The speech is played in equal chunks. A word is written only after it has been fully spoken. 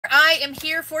I am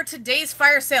here for today's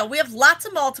fire sale. We have lots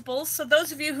of multiples, so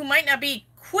those of you who might not be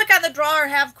quick on the draw or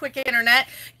have quick internet,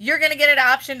 you're going to get an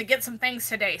option to get some things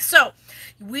today. So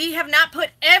we have not put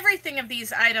everything of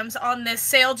these items on this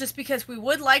sale just because we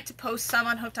would like to post some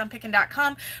on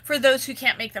hookedonpickin.com for those who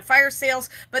can't make the fire sales,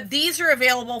 but these are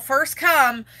available first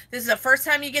come. This is the first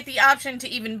time you get the option to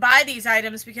even buy these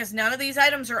items because none of these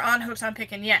items are on Hooked on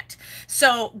Pickin yet.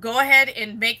 So go ahead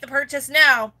and make the purchase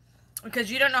now,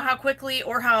 because you don't know how quickly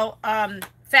or how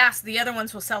fast the other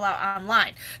ones will sell out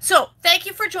online. So thank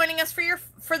you for joining us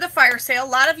for the fire sale. A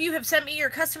lot of you have sent me your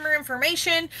customer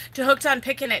information to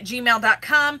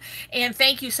hookedonpickin@gmail.com, and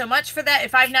thank you so much for that.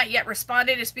 If I've not yet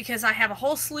responded, it's because I have a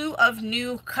whole slew of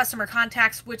new customer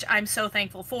contacts, which I'm so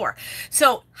thankful for.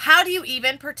 So how do you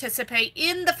even participate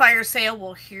in the fire sale?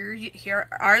 Well, here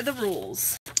are the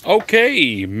rules.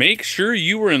 Okay, make sure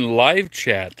you are in live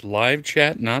chat. Live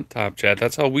chat, not top chat.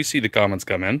 That's how we see the comments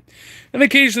come in. And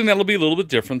occasionally that'll be a little bit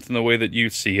different than the way that you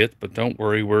see it, but don't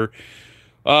worry.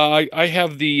 I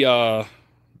have the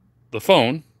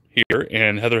phone here,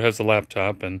 and Heather has the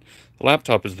laptop, and the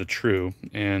laptop is the true,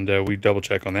 and we double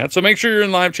check on that. So make sure you're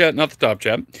in live chat, not the top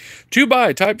chat. To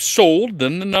buy, type sold,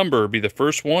 then the number. Be the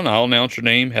first one. I'll announce your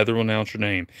name. Heather will announce your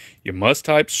name. You must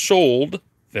type sold,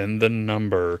 then the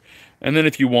number. And then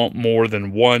if you want more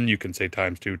than one, you can say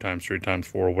times 2, times 3, times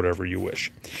 4, whatever you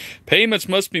wish. Payments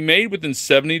must be made within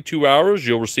 72 hours.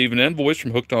 You'll receive an invoice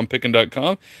from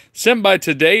hookedonpickin.com sent by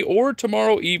today or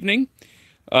tomorrow evening.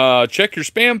 Check your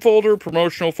spam folder,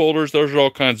 promotional folders. Those are all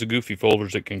kinds of goofy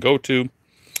folders it can go to.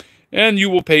 And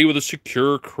you will pay with a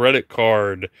secure credit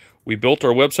card. We built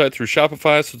our website through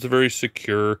Shopify, so it's a very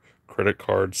secure credit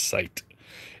card site.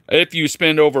 If you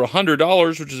spend over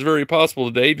 $100, which is very possible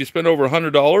today, if you spend over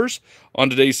 $100 on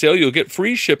today's sale, you'll get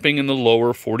free shipping in the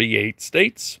lower 48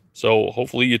 states. So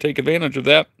hopefully you take advantage of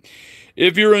that.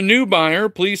 If you're a new buyer,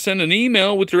 please send an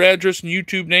email with your address and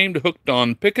YouTube name to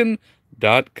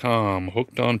hookedonpickin.com.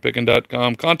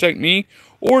 Hookedonpickin.com. Contact me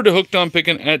or to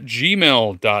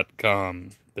hookedonpickin@gmail.com.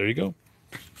 There you go.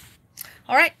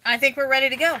 All right, I think we're ready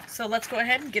to go. So let's go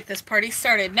ahead and get this party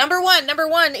started. Number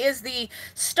one is the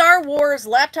Star Wars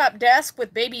laptop desk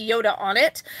with Baby Yoda on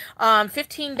it.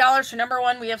 $15 for number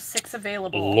one. We have 6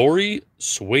 available. Lori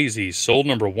Swayze, sold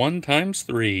number 1 times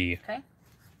 3. Okay.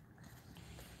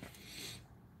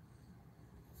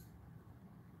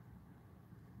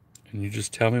 And you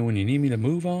just tell me when you need me to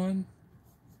move on.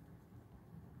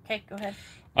 Okay, go ahead.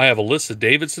 I have Alyssa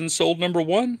Davidson, sold number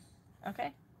 1.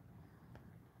 Okay.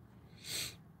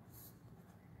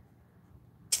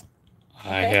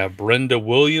 I have Brenda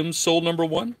Williams, sold number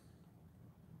 1.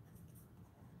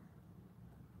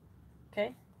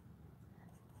 Okay.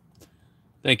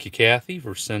 Thank you, Kathy,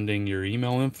 for sending your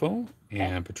email info. Okay.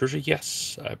 And Patricia,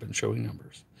 yes, I've been showing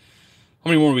numbers. How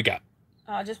many more we got?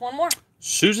 Just one more.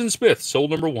 Susan Smith,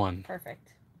 sold number 1.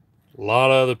 Perfect. A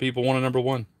lot of other people wanted number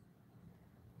 1.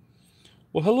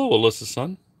 Well, hello, Alyssa's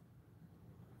son.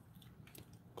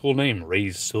 Cool name,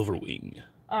 Ray's Silverwing.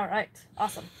 All right.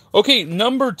 Awesome. Okay,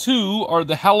 number 2 are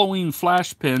the Halloween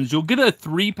flash pens. You'll get a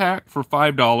 3-pack for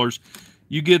 $5.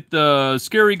 You get the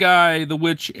scary guy, the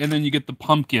witch, and then you get the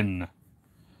pumpkin.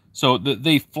 So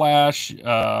they flash.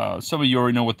 Some of you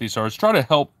already know what these are. It's try to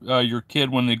help your kid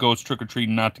when they go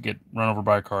trick-or-treating not to get run over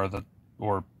by a car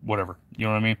or whatever. You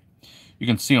know what I mean? You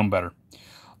can see them better.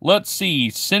 Let's see.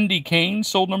 Cindy Kane,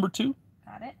 sold number 2.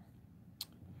 Got it.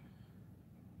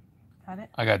 Got it.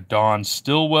 I got Dawn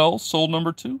Stillwell, sold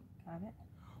number 2. Got it.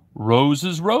 Rose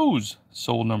is Rose,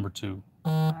 sold number 2.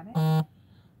 Got it.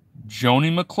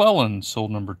 Joni McClellan,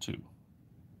 sold number 2.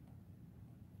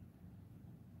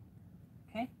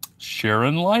 Okay.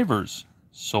 Sharon Livers,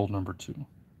 sold number 2.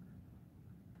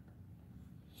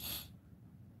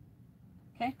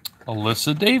 Okay.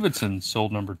 Alyssa Davidson,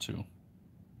 sold number 2.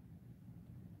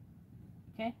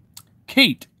 Okay.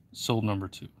 Kate, sold number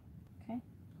 2. Okay.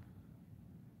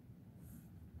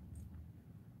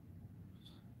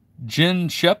 Jen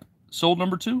Shep, sold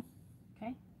number 2.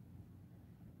 Okay.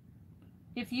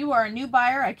 If you are a new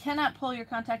buyer, I cannot pull your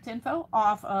contact info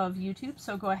off of YouTube,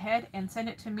 so go ahead and send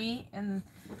it to me and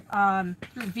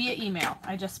via email.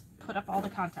 I just put up all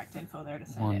the contact info there to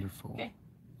send Wonderful. it.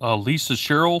 Okay. Lisa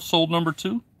Sherrill, sold number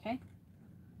 2. Okay.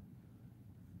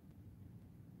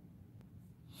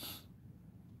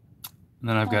 And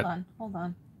then Hold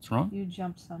on. What's wrong? You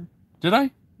jumped some. Did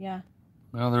I? Yeah.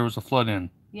 Well, there was a flood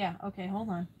in. Yeah, okay, hold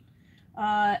on.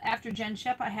 After Jen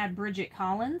Shep, I had Bridget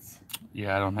Collins.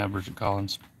 Yeah, I don't have Bridget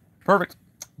Collins. Perfect.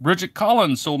 Bridget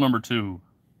Collins, sold number 2.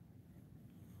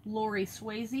 Lori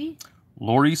Swayze.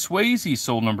 Lori Swayze,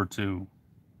 sold number 2.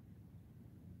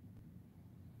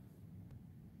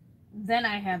 Then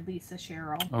I had Lisa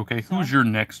Sherrill. Okay, so, who's your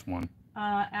next one?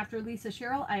 After Lisa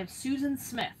Sherrill, I have Susan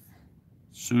Smith.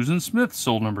 Susan Smith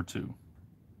sold number 2.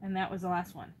 And that was the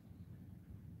last one.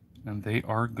 And they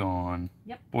are gone.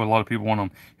 Yep. Boy, a lot of people want them.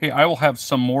 Hey, I will have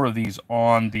some more of these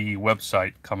on the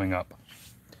website coming up.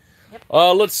 Yep.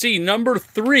 Let's see, number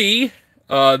 3.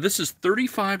 This is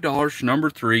 $35 for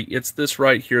number 3. It's this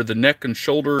right here, the neck and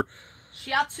shoulder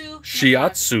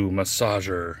shiatsu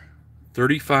massager.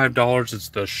 $35. It's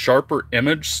the sharper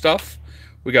image stuff.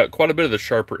 We got quite a bit of the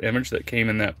sharper image that came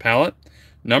in that palette.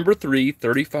 Number 3,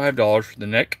 $35 for the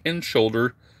neck and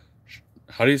shoulder.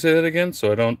 How do you say that again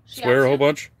so I don't swear a whole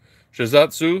bunch?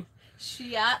 Shiatsu?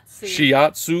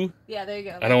 Shiatsu. Yeah, there you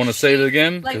go. I don't want to say it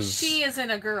again. Like she isn't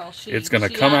a girl. It's going to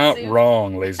come out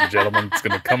wrong, ladies and gentlemen. It's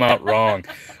going to come out wrong.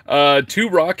 2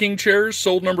 rocking chairs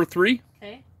sold number 3.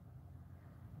 Okay.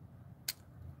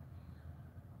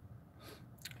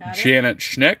 Janet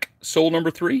Schneck sold number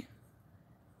 3.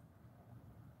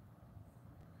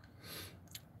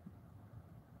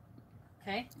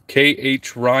 Okay.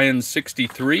 K.H. Ryan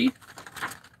 63.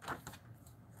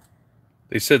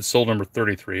 They said sold number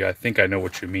 33. I think I know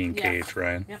what you mean, yeah. K.H.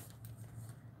 Ryan. Yep.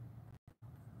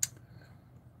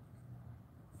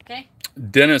 Okay.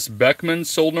 Dennis Beckman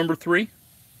sold number 3.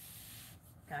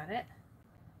 Got it.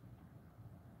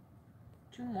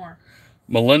 2 more.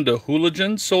 Melinda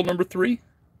Hooligan sold number 3.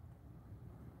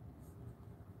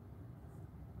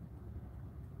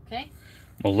 Okay.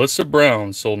 Melissa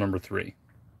Brown sold number 3.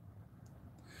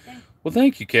 Okay. Well,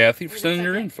 thank you, Kathy, for sending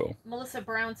your info. Melissa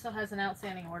Brown still has an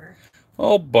outstanding order.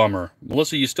 Oh, bummer.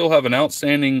 Melissa, you still have an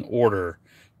outstanding order.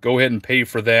 Go ahead and pay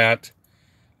for that,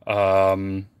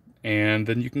 and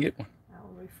then you can get one. I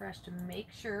will refresh to make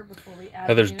sure before we add.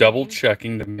 Heather's double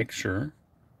checking to make sure.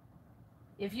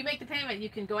 If you make the payment, you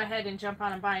can go ahead and jump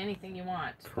on and buy anything you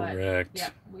want. Correct. But,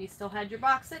 yep, we still had your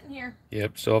box sitting here.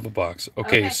 Yep, still have a box.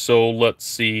 Okay, so let's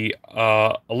see.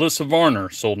 Alyssa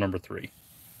Varner sold number 3.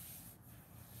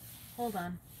 Hold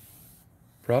on.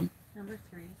 Problem? Number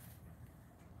 3.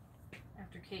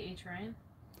 After K.H. Ryan?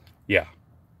 Yeah.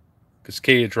 Because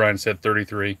K.H. Ryan said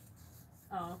 33.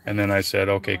 Oh, okay. And then I said,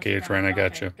 okay, K.H. Ryan, I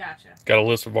got you. Gotcha. Got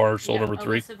Alyssa Varner sold number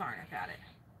 3? Alyssa Varner, got it.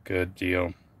 Good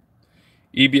deal.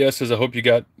 EBS says, I hope you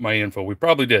got my info. We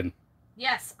probably did.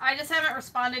 Yes, I just haven't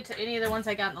responded to any of the ones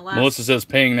I got in the last. Melissa says,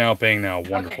 paying now, paying now.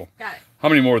 Wonderful. Okay, got it. How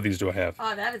many more of these do I have?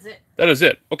 That is it. That is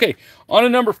it. Okay, on to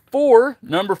number 4.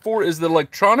 Number 4 is the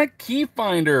electronic key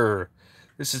finder.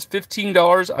 This is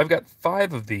 $15. I've got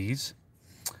 5 of these.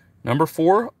 Number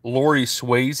 4, Lori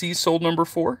Swayze sold number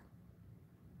 4.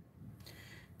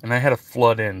 And I had a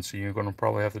flood in, so you're going to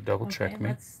probably have to double check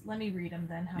me. Let me read them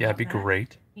then. Yeah, it'd be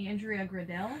great. Andrea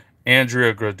Gradell.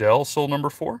 Andrea Gradell sold number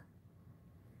 4.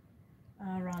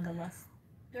 Rhonda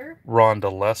Lester.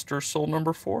 Rhonda Lester sold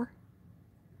number 4.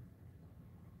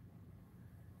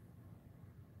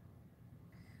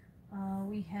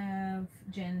 We have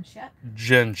Jen Shep.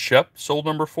 Jen Shep sold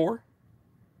number 4.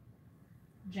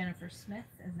 Jennifer Smith,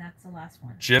 and that's the last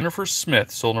one. Jennifer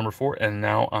Smith sold number 4, and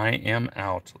now I am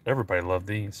out. Everybody loved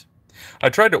these. I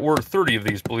tried to order 30 of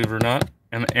these, believe it or not,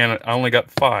 and I only got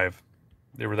 5.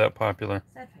 They were that popular.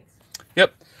 Sad face.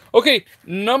 Yep. Okay,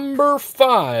 number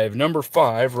 5. Number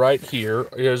 5 right here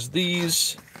is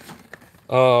these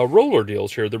roller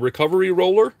deals here. The recovery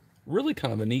roller. Really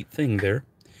kind of a neat thing there.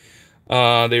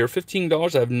 They are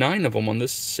 $15. I have 9 of them on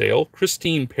this sale.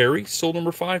 Christine Perry sold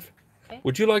number 5. Okay.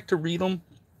 Would you like to read them?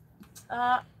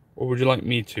 Or would you like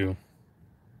me to?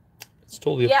 It's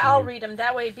totally up to you. I'll read them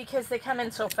that way because they come in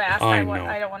so fast. I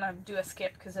don't want to do a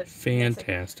skip because it's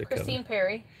fantastic. Christine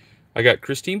Perry. I got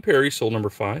Christine Perry sold number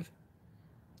 5.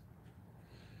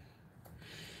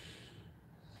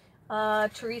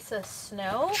 Teresa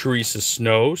Snow. Teresa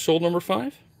Snow sold number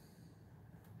 5.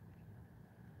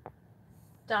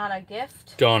 Donna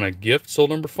Gift. Donna Gift sold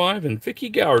number 5. And Vicky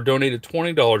Gower donated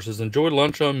 $20. Says, enjoy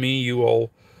lunch on me.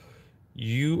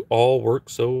 You all work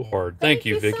so hard. Thank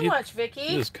you, Vicky. Thank you so much, Vicky.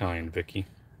 It is kind, Vicky.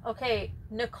 Okay,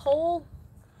 Nicole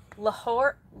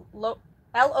Lahore,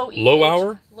 L-O-E-H.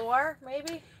 Lowhour? Lower,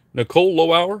 maybe? Nicole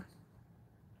Lowhour.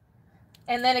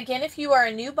 And then again, if you are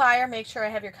a new buyer, make sure I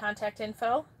have your contact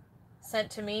info sent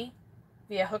to me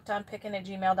via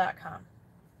hookedonpickin@gmail.com.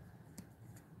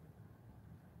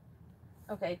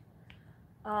 Okay.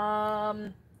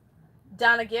 Donna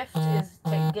Gift is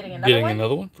getting another one. Getting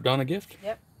another one for Donna Gift?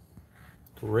 Yep.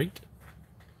 Great.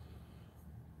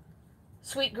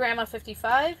 Sweet Grandma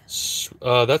 55.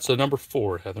 That's a number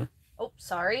 4, Heather. Oh,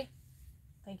 sorry.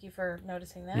 Thank you for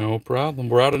noticing that. No problem.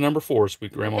 We're out of number 4,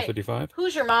 Sweet Grandma 55.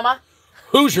 Who's your mama?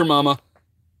 Who's your mama?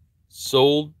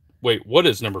 Sold. Wait, what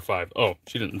is number 5? Oh,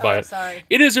 she didn't buy it. Sorry.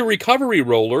 It is a recovery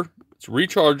roller. It's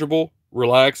rechargeable,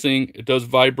 relaxing. It does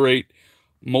vibrate.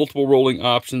 Multiple rolling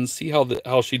options. See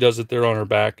how she does it there on her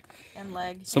back. And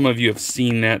leg. Some of you have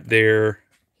seen that there.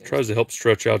 Tries to help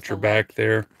stretch out your back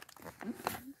there.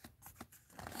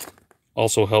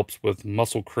 Also helps with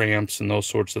muscle cramps and those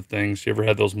sorts of things. You ever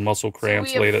had those muscle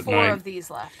cramps late at night? We have 4 of these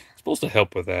left. It's supposed to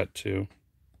help with that too.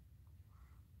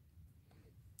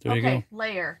 There you go.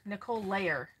 Layer. Nicole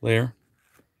Layer. Layer.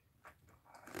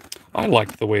 I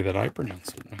like the way that I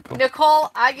pronounce it, Nicole.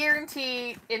 Nicole, I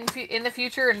guarantee in the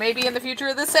future, and maybe in the future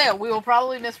of the sale, we will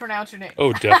probably mispronounce your name.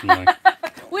 Oh, definitely.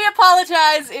 We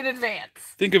apologize in advance.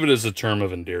 Think of it as a term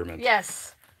of endearment.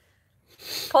 Yes.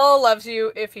 Paul loves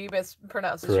you if he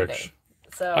mispronounces your name.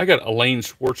 So I got Elaine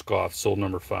Schwarzkopf, sold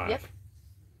number 5. Yep.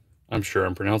 I'm sure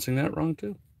I'm pronouncing that wrong,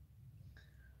 too.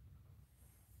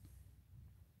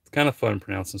 It's kind of fun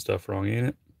pronouncing stuff wrong, ain't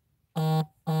it?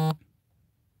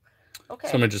 Okay.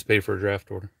 Somebody just paid for a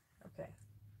draft order. Okay.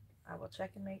 I will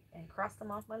check and cross them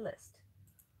off my list.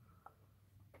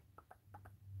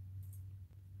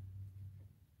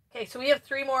 Okay, so we have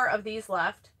 3 more of these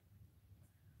left.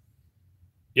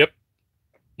 Yep.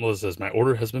 Melissa says, my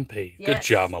order has been paid. Yes. Good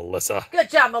job, Melissa. Good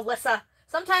job, Melissa.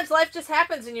 Sometimes life just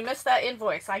happens and you miss that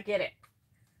invoice. I get it.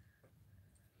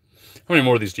 How many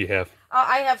more of these do you have?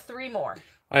 I have 3 more.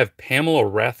 I have Pamela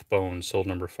Rathbone, sold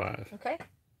number 5. Okay.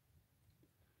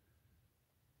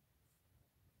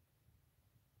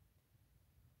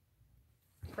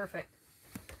 Perfect.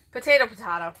 Potato.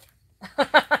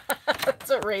 That's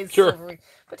what raised silvery.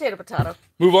 Potato.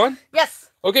 Move on?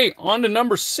 Yes. Okay, on to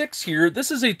number 6 here.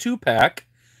 This is a 2-pack.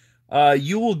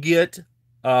 You will get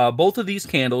both of these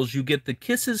candles. You get the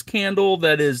Kisses candle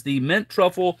that is the mint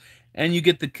truffle, and you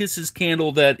get the Kisses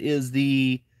candle that is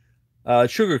the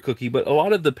sugar cookie. But a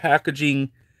lot of the packaging,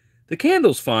 the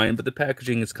candle's fine, but the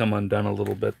packaging has come undone a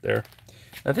little bit there.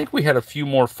 I think we had a few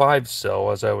more 5s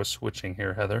sell as I was switching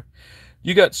here, Heather.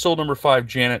 You got sold number 5,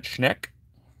 Janet Schneck.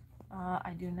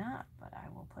 I do not, but I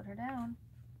will put her down.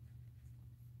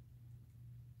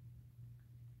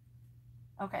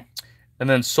 Okay. And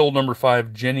then sold number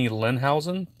 5, Jenny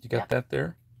Lenhausen. You got that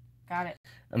there? Got it.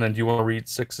 And then do you want to read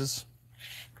 6s?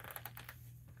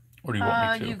 Or do you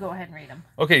want me to? You go ahead and read them.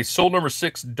 Okay, sold number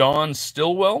 6, Dawn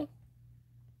Stillwell.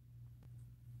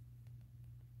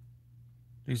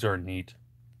 These are neat.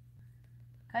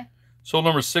 Okay. Sold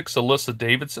number 6, Alyssa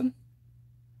Davidson.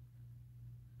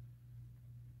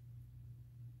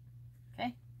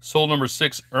 Okay. Sold number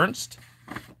 6, Ernst.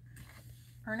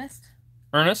 Ernest?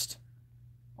 Ernest.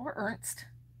 Or Ernst.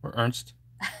 Or Ernst.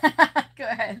 Go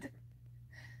ahead.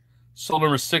 Sold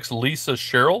number 6, Lisa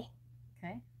Sherrill.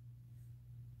 Okay.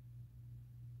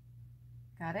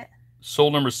 Got it.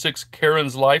 Sold number 6,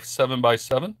 Karen's Life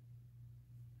 7x7.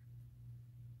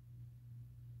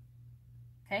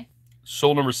 Okay.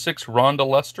 Sold number 6, Rhonda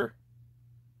Lester.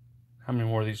 How many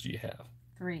more of these do you have?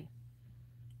 3.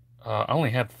 I only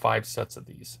had 5 sets of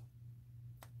these.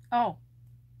 Oh,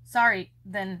 sorry.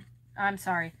 Then I'm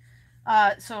sorry.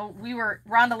 So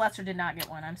Rhonda Lester did not get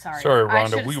one. I'm sorry. Sorry,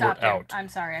 Rhonda, we were out. I'm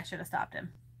sorry. I should have stopped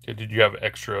him. Okay, did you have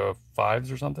extra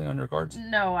 5s or something on your cards?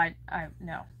 No,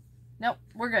 no. Nope,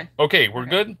 we're good. Okay, we're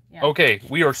good? Yeah. Okay,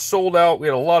 we are sold out. We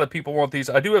had a lot of people want these.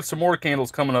 I do have some more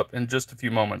candles coming up in just a few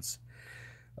moments.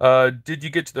 Did you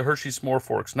get to the Hershey S'more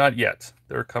Forks? Not yet.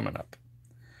 They're coming up.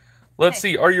 Let's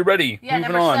see. Are you ready? Yeah,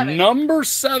 Moving on. 7. Number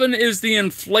 7 is the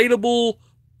inflatable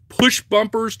push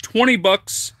bumpers,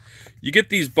 $20. You get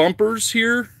these bumpers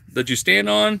here that you stand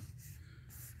on.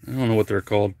 I don't know what they're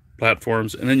called.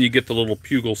 Platforms. And then you get the little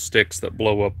pugil sticks that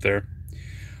blow up there.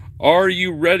 Are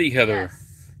you ready, Heather? Yes.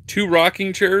 2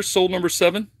 rocking chairs, sold number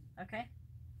 7. Okay.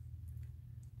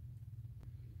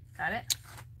 Got it.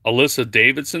 Alyssa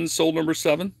Davidson, sold number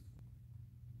 7.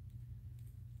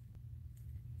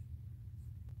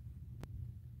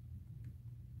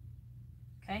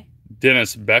 Okay.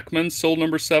 Dennis Beckman, sold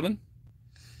number 7.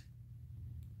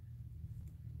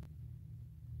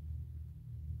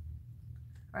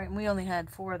 All right, and we only had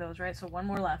 4 of those, right? So 1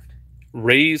 more left.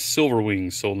 Ray's Silver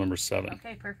Wings, sold number 7.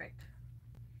 Okay, perfect.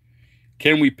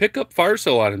 Can we pick up fire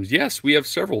sale items? Yes, we have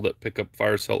several that pick up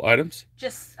fire sale items.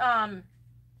 Just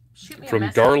shoot me from a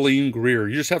message. Darlene Greer.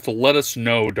 You just have to let us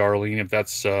know, Darlene, if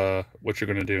that's what you're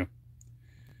going to do.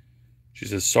 She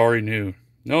says, sorry, new.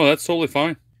 No, that's totally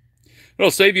fine.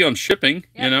 It'll save you on shipping,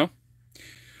 you know.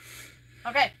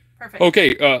 Okay, perfect.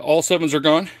 Okay, all 7s are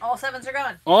gone. All 7s are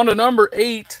gone. On to number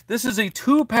 8. This is a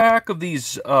 2-pack of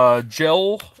these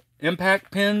gel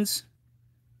impact pins.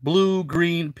 Blue,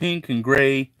 green, pink, and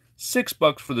gray.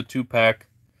 $6 for the 2-pack.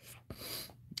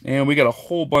 And we got a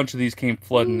whole bunch of these came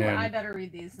flooding in. I better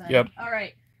read these then. Yep. All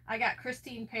right. I got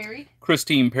Christine Perry.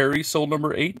 Christine Perry, sold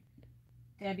number 8.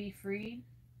 Debbie Freed.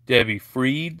 Debbie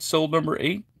Freed, sold number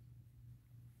 8.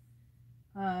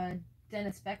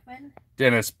 Dennis Beckman.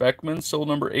 Dennis Beckman, sold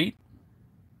number 8.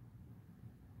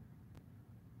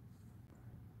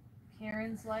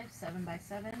 Karen's Life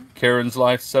 7x7. Karen's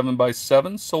Life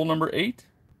 7x7, sold number 8.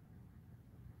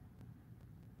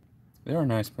 They are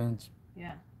nice pens.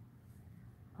 Yeah.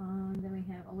 Then we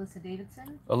have Alyssa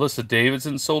Davidson. Alyssa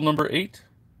Davidson, sold number 8.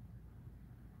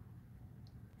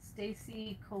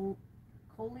 Stacy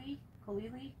Colili.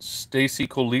 Stacy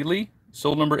Colili,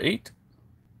 sold number 8.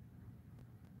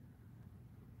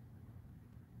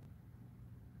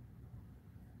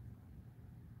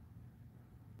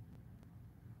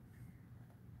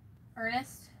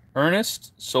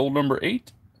 Ernest, sold number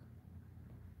 8.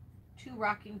 2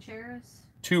 rocking chairs.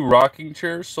 2 rocking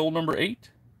chairs, sold number 8.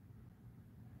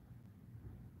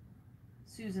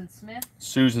 Susan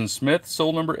Smith,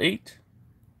 sold number 8.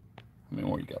 How many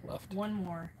more you got left? One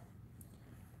more.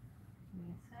 Give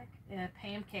me a sec.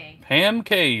 Pam K. Pam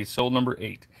K, sold number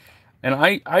 8. And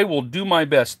I will do my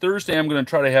best. Thursday, I'm going to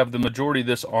try to have the majority of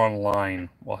this online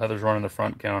while Heather's running the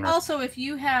front counter. Also, if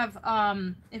you have,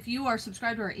 if you are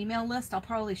subscribed to our email list, I'll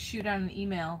probably shoot out an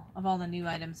email of all the new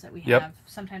items that we have.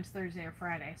 Sometimes Thursday or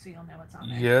Friday, so you'll know what's on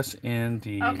there. Yes,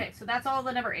 indeed. Okay, so that's all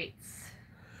the number 8s.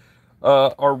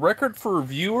 Our record for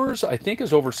viewers, I think,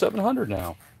 is over 700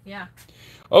 now. Yeah.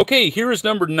 Okay, here is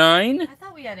number 9. I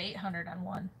thought we had 800 on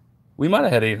one. We might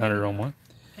have had 800 on one.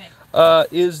 Okay.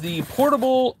 Is the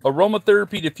portable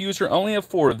aromatherapy diffuser. I only have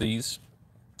 4 of these.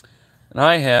 And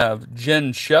I have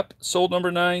Jen Shep, sold number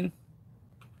 9.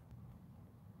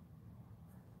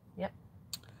 Yep.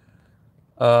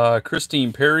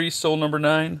 Christine Perry, sold number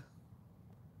 9.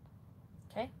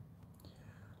 Okay.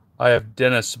 I have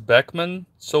Dennis Beckman,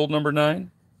 sold number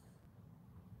 9.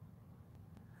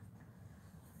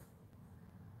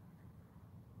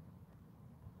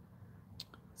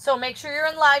 So make sure you're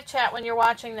in live chat when you're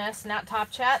watching this, not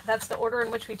top chat. That's the order in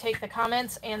which we take the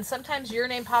comments. And sometimes your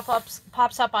name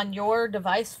pops up on your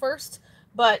device first,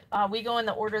 but we go in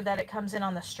the order that it comes in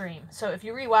on the stream. So if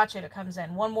you rewatch it, it comes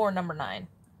in. One more, number 9.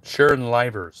 Sharon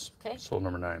Livers, okay, sold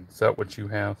number 9. Is that what you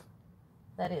have?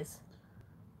 That is.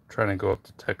 Trying to go up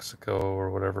to Texaco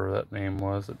or whatever that name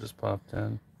was that just popped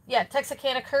in. Yeah,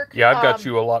 Texarkana Kirk. Yeah, I've got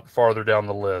you a lot farther down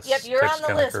the list. Yep, you're on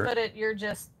the list, but you're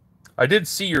just... I did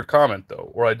see your comment, though,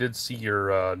 or I did see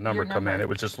your number come in. It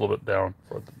was just a little bit down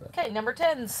further than that. Okay, number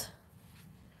 10s.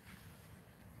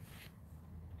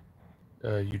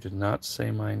 You did not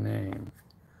say my name.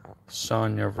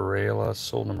 Sonia Varela,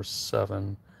 sold number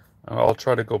 7. I'll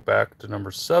try to go back to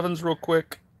number 7s real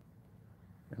quick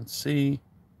and see.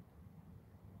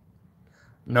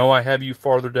 No, I have you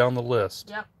farther down the list.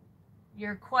 Yep.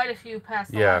 You're quite a few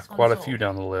past the last one. Yeah, quite a few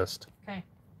down the list. Okay.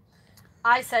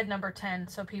 I said number 10,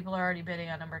 so people are already bidding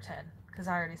on number 10, because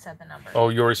I already said the number. Oh,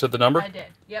 you already said the number? I did.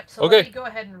 Yep, so let me go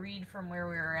ahead and read from where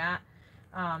we were at,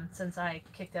 since I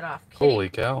kicked it off. Holy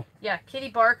cow. Yeah, Kitty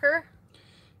Barker.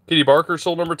 Kitty Barker,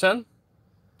 sold number 10.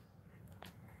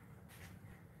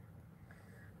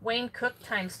 Wayne Cook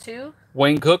times 2.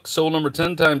 Wayne Cook, sold number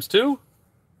 10 times 2.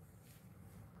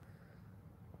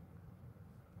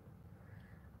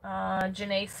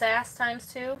 Janae Sass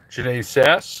times 2. Janae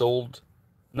Sass, sold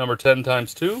number 10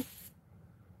 times 2.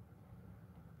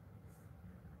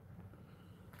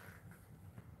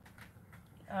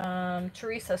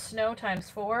 Teresa Snow times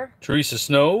 4. Teresa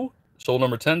Snow, sold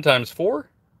number 10 times 4.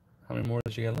 How many more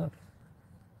did you got left?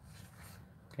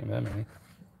 Can't that many.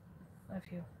 A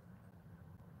few.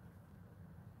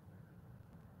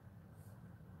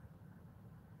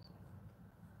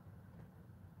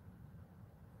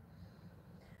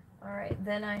 All right,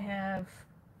 then I have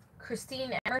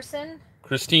Christine Emerson.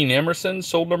 Christine Emerson,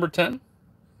 sold number 10.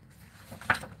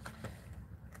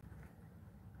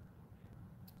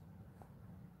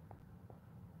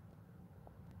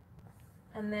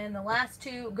 And then the last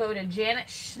 2 go to Janet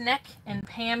Schneck and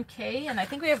Pam K. And I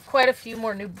think we have quite a few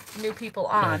more new people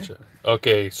on. Gotcha.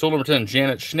 Okay, sold number 10,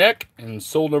 Janet Schneck, and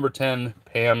sold number 10,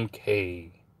 Pam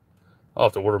K. I'll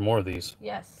have to order more of these.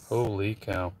 Yes. Holy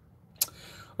cow.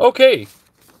 Okay.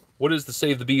 What is the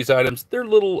Save the Bees items? They're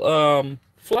little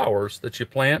flowers that you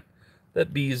plant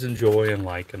that bees enjoy and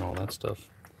like and all that stuff.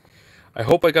 I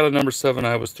hope I got a number 7.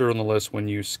 I was third on the list. When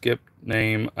you skipped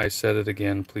name, I said it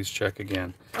again. Please check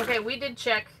again. Okay, we did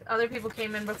check. Other people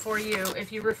came in before you.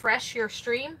 If you refresh your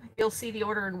stream, you'll see the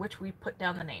order in which we put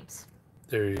down the names.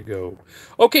 There you go.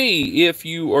 Okay, if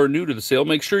you are new to the sale,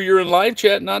 make sure you're in live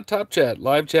chat, not top chat.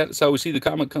 Live chat is how we see the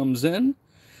comment comes in.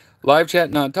 Live chat,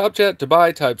 not top chat. To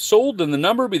buy, type sold, then the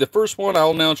number be the first one.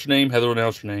 I'll announce your name. Heather will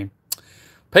announce your name.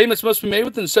 Payments must be made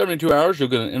within 72 hours. You'll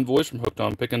get an invoice from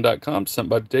hookedonpickin.com sent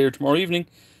by today or tomorrow evening.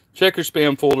 Check your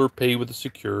spam folder. Pay with a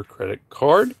secure credit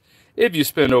card. If you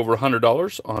spend over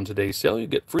 $100 on today's sale, you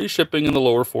get free shipping in the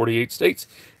lower 48 states.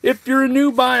 If you're a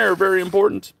new buyer, very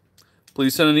important,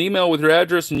 please send an email with your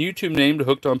address and YouTube name to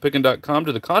hookedonpickin.com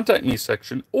to the Contact Me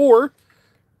section or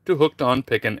to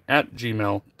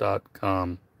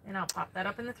hookedonpickin@gmail.com. And I'll pop that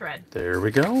up in the thread. There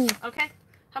we go. Okay.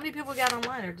 How many people got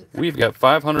online? We've got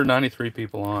 593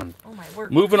 people on. Oh, my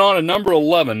word. Moving on to number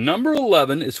 11. Number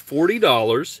 11 is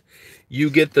 $40. You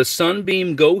get the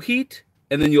Sunbeam Go Heat,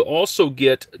 and then you also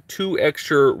get 2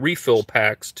 extra refill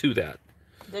packs to that.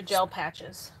 The gel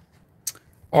patches.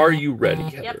 Are you ready,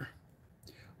 Heather?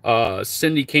 Yep.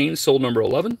 Cindy Kane, sold number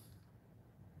 11.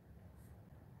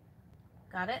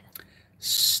 Got it.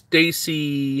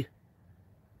 Stacy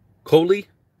Coley,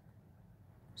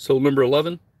 sold number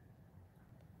 11.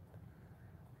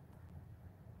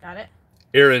 Got it.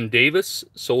 Aaron Davis,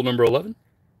 sold number 11.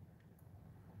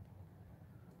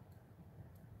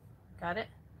 Got it.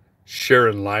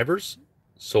 Sharon Livers,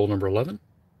 sold number 11.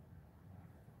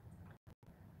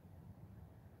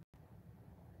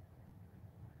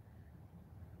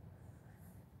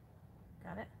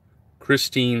 Got it.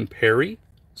 Christine Perry,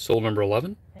 sold number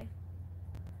 11. Okay.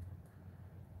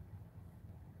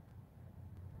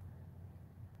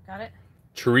 Got it.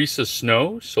 Teresa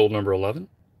Snow, sold number 11.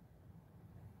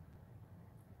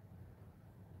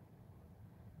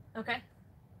 Okay.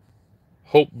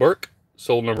 Hope Burke,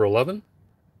 sold number 11.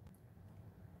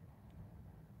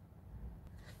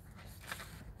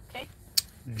 Okay.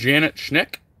 Janet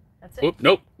Schneck. That's it. Oop,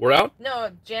 nope, we're out.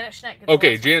 No, Janet Schneck.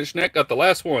 Okay, Janet Schneck got the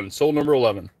last one, sold number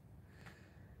 11.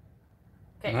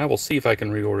 Okay. And I will see if I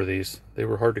can reorder these. They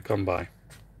were hard to come by.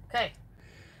 Okay.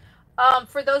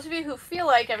 For those of you who feel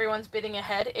like everyone's bidding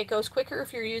ahead, it goes quicker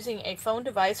if you're using a phone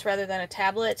device rather than a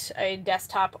tablet, a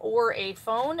desktop, or a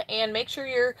phone. And make sure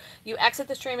you exit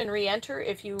the stream and re-enter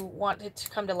if you want it to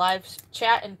come to live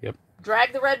chat, and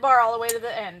drag the red bar all the way to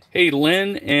the end. Hey,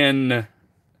 Lynn and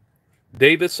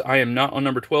Davis, I am not on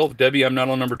number 12. Debbie, I'm not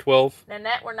on number 12.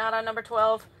 Nanette, we're not on number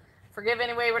 12. Forgive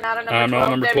anyway, we're not on number 12. I'm not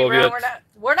on number Debbie 12 Brown, yet.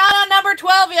 We're not on number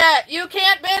 12 yet. You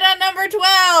can't bid on number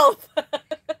 12.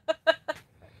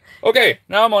 Okay,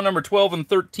 now I'm on number 12 and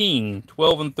 13.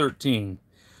 12 and 13.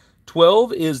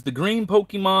 12 is the green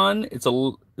Pokemon. It's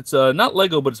a not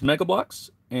Lego, but it's Mega Bloks.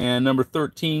 And number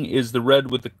 13 is the red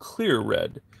with the clear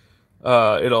red.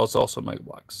 It is also Mega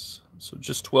Bloks. So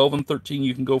just 12 and 13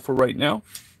 you can go for right now.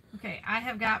 Okay, I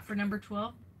have got for number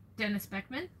 12, Dennis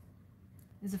Beckman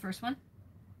is the first one.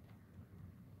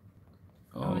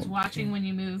 I was watching when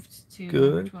you moved to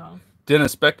number 12.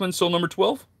 Dennis Beckman sold number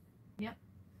 12. Yep.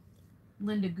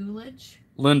 Linda Goolidge.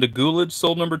 Linda Goolidge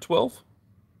sold number 12.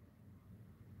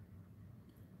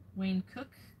 Wayne Cook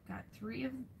got 3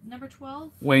 of number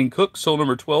 12. Wayne Cook sold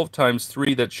number 12 times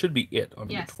 3. That should be it on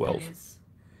number 12. That is.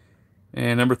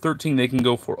 And number 13 they can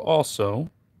go for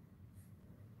also.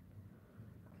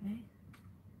 Okay.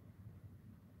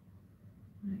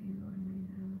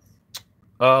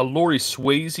 Lori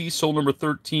Swayze sold number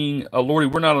 13. Lori,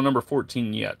 we're not on number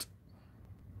 14 yet.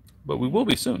 But we will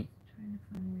be soon. Trying to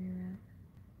find where you're at.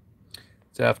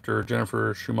 It's after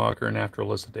Jennifer Schumacher and after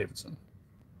Alyssa Davidson.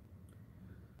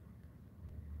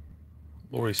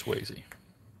 Lori Swayze.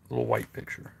 Little white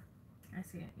picture. I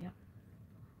see it, yep.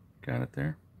 Got it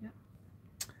there? Yep.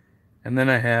 And then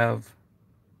I have...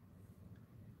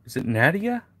 Is it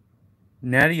Nadia?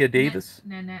 Nadia Davis?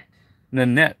 Nanette.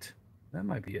 Nanette. That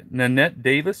might be it. Nanette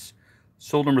Davis.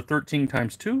 Sold number 13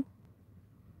 times 2.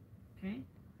 Okay.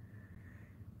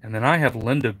 And then I have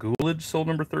Linda Goolidge, sold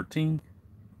number 13.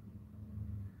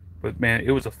 But man,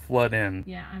 it was a flood in.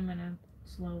 Yeah, I'm going to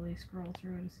slowly scroll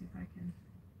through and see if I can.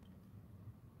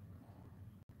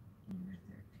 Number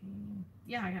 13.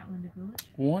 Yeah, I got Linda Goolidge.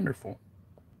 Wonderful.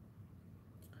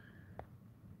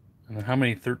 And then how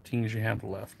many 13s you have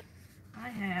left? I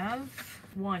have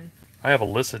 1. I have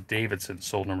Alyssa Davidson,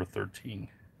 sold number 13.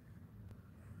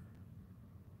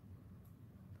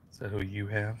 Is that who you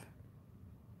have?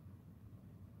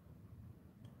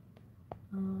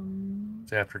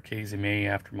 It's after Casey May,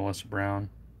 after Melissa Brown.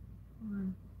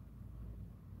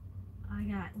 I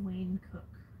got Wayne Cook.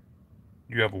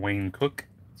 You have Wayne Cook?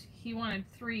 He wanted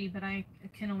 3, but I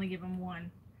can only give him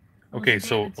 1. Okay,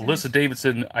 so Alyssa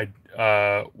Davidson,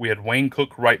 we had Wayne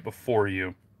Cook right before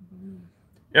you.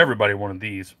 Everybody wanted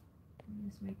these.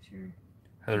 Just make sure.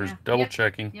 Heather's double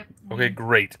checking. Yep. Okay,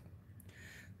 great.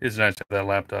 It's nice to have that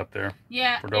laptop there.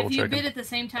 Yeah, for double if you checking. bid at the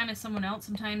same time as someone else,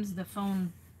 sometimes the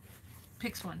phone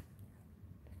picks one.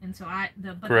 And so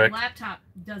but correct. the laptop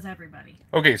does everybody.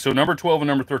 Okay, so number 12 and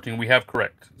number 13 we have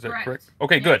correct. Is that correct?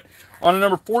 Okay, good. On to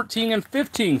number 14 and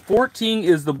 15. 14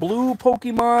 is the blue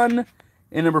Pokemon,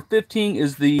 and number 15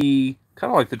 is the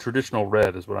kind of like the traditional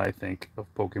red is what I think of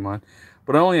Pokemon.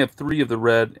 But I only have 3 of the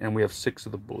red, and we have 6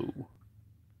 of the blue.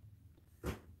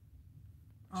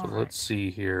 So let's see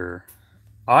here.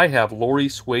 I have Lori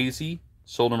Swayze,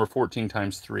 sold number 14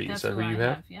 times 3. Is that who you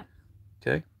have? Yep.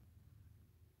 Okay.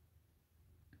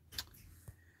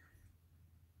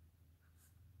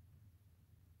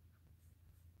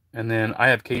 And then I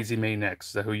have Casey May next.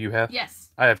 Is that who you have?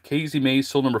 Yes. I have Casey May,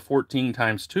 sold number 14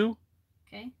 times 2.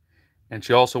 Okay. And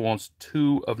she also wants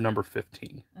 2 of number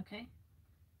 15. Okay.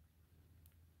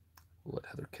 We'll let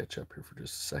Heather catch up here for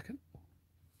just a second.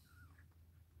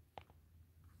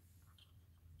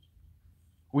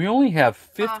 We only have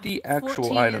 50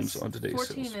 actual items on today's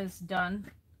 14 sales. is done.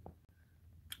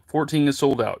 14 is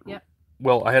sold out. Yep.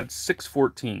 Well, I had 6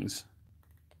 14s.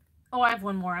 Oh, I have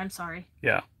one more. I'm sorry.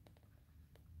 Yeah.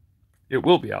 It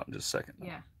will be out in just a second.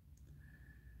 Yeah.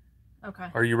 Okay.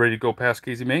 Are you ready to go past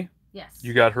Casey May? Yes.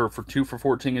 You got her for 2 for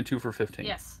 14 and 2 for 15.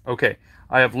 Yes. Okay.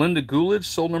 I have Linda Coolidge,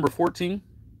 sold number 14.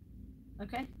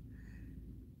 Okay.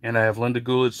 And I have Linda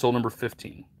Coolidge, sold number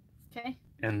 15. Okay.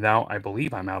 And now I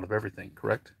believe I'm out of everything,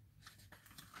 correct?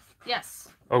 Yes.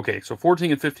 Okay, so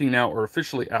 14 and 15 now are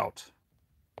officially out.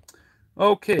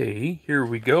 Okay, here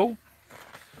we go.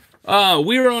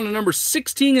 We are on to number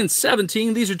 16 and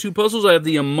 17. These are 2 puzzles. I have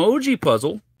the emoji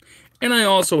puzzle, and I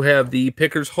also have the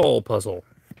Pickers Hall puzzle.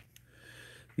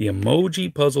 The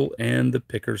emoji puzzle and the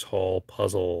Pickers Hall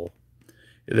puzzle.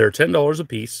 They're $10 a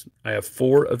piece. I have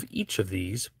 4 of each of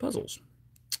these puzzles.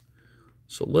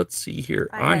 So let's see here.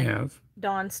 I have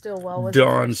Dawn Stillwell.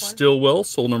 Dawn Stillwell,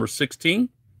 sold number 16.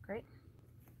 Great.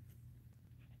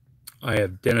 I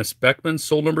have Dennis Beckman,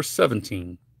 sold number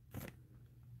 17.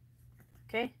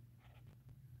 Okay.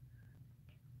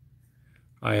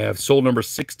 I have sold number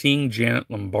 16, Janet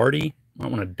Lombardi. I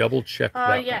want to double check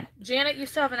that yeah, one. Janet, you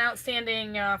still have an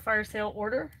outstanding fire sale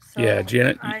order. So yeah,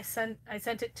 Janet. I sent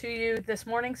it to you this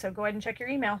morning, so go ahead and check your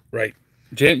email. Right.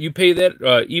 Janet, you pay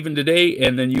that even today,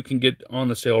 and then you can get on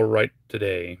the sale right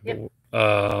today. Yep.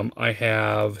 I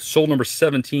have sold number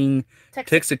 17,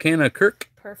 Texarkana Kirk.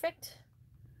 Perfect.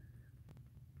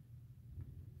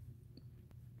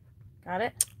 Got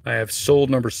it. I have sold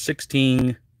number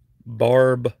 16,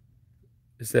 Barb.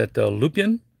 Is that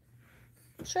Lupian?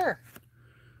 Sure.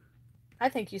 I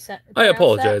think you sent. I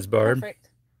apologize, Barb. Perfect.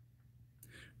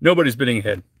 Nobody's bidding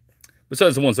ahead,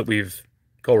 besides the ones that we've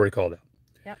already called out.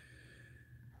 Yep.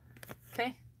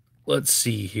 Okay. Let's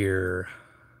see here.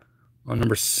 On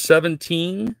number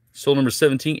 17, sold number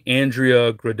 17,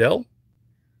 Andrea Gradell.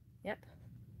 Yep.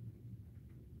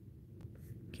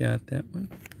 Got that one.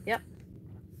 Yep.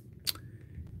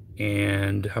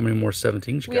 And how many more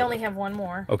 17s? We only have one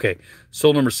more. Okay.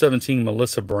 Sold number 17,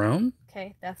 Melissa Brown.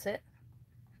 Okay, that's it.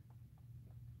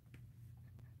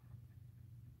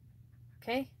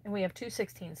 Okay, and we have 2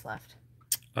 16s left.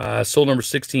 Sold number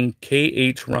 16,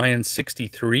 K.H. Ryan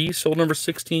 63. Sold number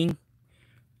 16.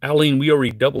 Aline, we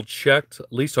already double checked,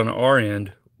 at least on our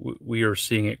end, we are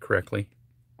seeing it correctly.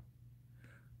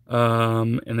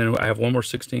 And then I have one more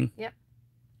 16. Yep.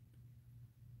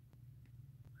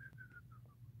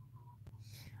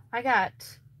 I got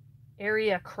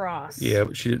Area Cross. Yeah,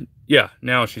 but she didn't. Yeah,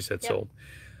 now she said sold.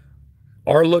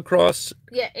 Arla Cross.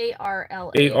 Yeah,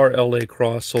 ARLA. ARLA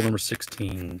Cross, sold number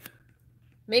 16.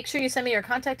 Make sure you send me your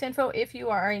contact info if you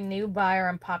are a new buyer.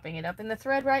 I'm popping it up in the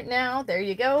thread right now. There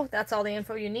you go. That's all the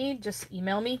info you need. Just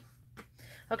email me.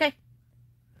 Okay.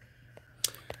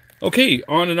 Okay,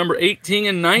 on to number 18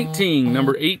 and 19.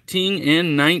 Number 18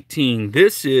 and 19. They're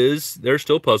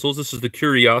still puzzles. This is the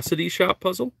Curiosity Shop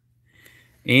puzzle.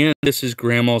 And this is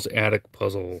Grandma's Attic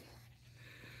puzzle.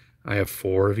 I have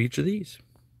 4 of each of these.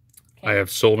 Okay. I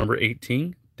have sold number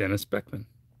 18, Dennis Beckman.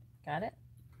 Got it.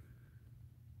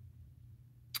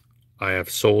 I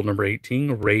have sold number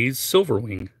 18, Ray's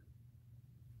Silverwing.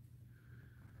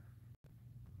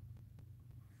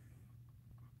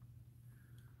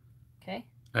 Okay.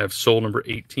 I have sold number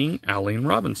 18, Aline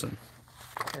Robinson.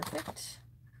 Perfect.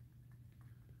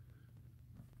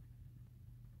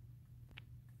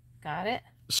 Got it.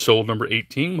 Sold number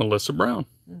 18, Melissa Brown.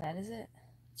 And that is it.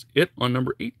 That's it on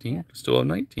number 18. Yep. Still have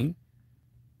 19.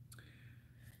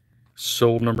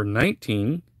 Sold number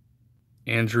 19,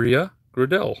 Andrea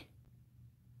Gradell.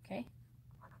 Okay.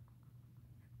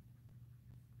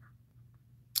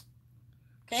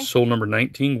 Okay. Sold number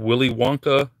 19, Willy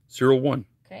Wonka 01.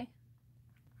 Okay.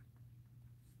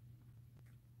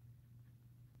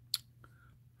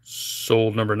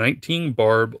 Sold number 19,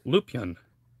 Barb Lupian.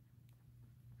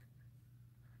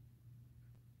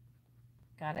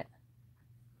 Got it.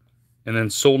 And then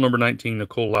sold number 19,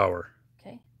 Nicole Lauer.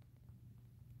 Okay.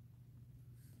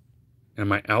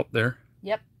 Am I out there?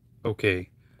 Yep. Okay.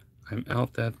 I'm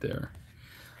out that there.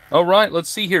 All right, let's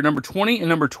see here. Number 20 and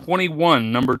number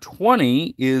 21. Number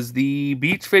 20 is the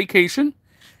beach vacation,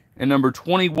 and number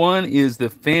 21 is the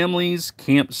family's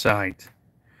campsite.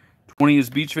 20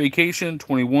 is beach vacation,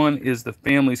 21 is the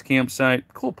family's campsite.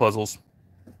 Cool puzzles.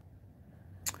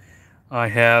 I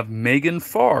have Megan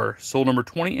Farr, sold number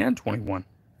 20 and 21.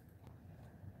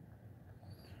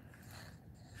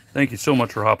 Thank you so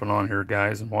much for hopping on here,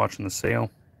 guys, and watching the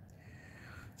sale.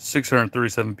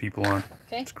 637 people on.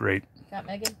 Okay. It's great. Got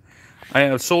Megan. I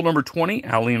have sold number 20,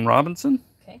 Aline Robinson.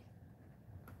 Okay.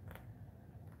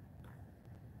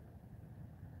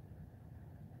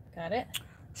 Got it.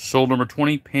 Sold number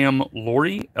 20, Pam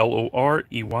Lorey,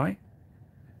 Lorey.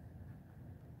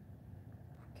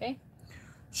 Okay.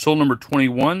 Sold number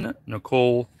 21,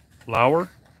 Nicole Lauer,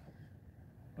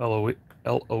 Loehr.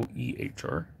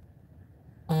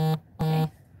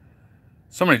 Okay.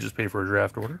 Somebody just paid for a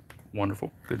draft order.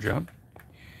 Wonderful. Good job.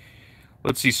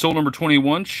 Let's see. Sold number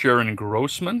 21, Sharon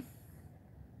Grossman.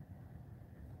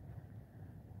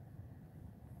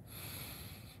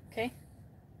 Okay.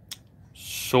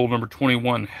 Sold number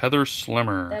 21, Heather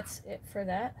Slimmer. That's it for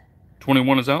that.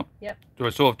 21 is out? Yep. Do I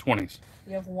still have 20s?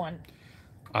 You have one.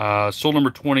 Sold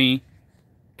number 20,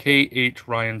 KH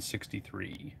Ryan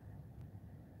 63.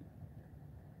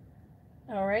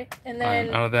 All right. And then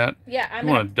I'm out of that. Yeah, I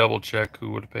want to double check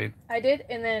who would have paid. I did,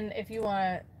 and then if you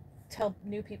want to tell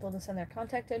new people to send their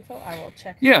contact info, I will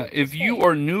check. Yeah, if you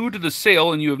are new to the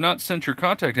sale and you have not sent your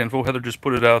contact info, Heather just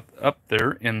put it out up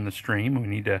there in the stream. We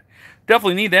need to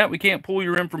definitely need that. We can't pull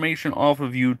your information off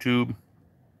of YouTube.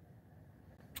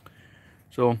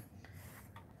 So,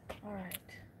 all right.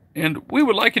 And we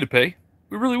would like you to pay.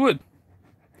 We really would.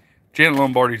 Janet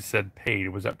Lombardi said paid.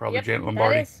 Was that probably Janet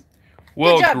Lombardi? That is.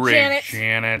 Well, good job, great,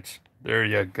 Janet. There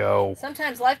you go.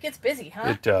 Sometimes life gets busy, huh?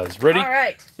 It does. Ready? All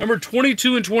right. Number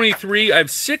 22 and 23. I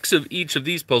have 6 of each of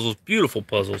these puzzles. Beautiful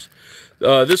puzzles.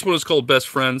 This one is called Best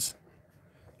Friends.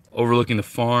 Overlooking the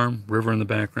farm, river in the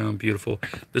background. Beautiful.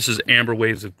 This is Amber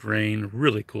Waves of Grain.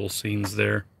 Really cool scenes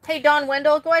there. Hey, Dawn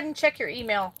Wendell, go ahead and check your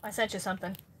email. I sent you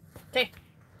something. Okay.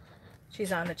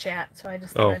 She's on the chat, so I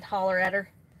just thought I'd holler at her.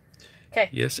 Okay.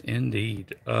 Yes,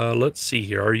 indeed. Let's see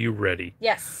here. Are you ready?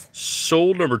 Yes.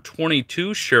 Sold number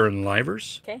 22, Sharon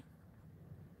Livers. Okay.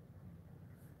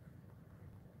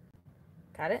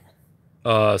 Got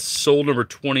it. Sold number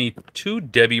 22,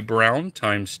 Debbie Brown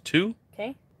times 2.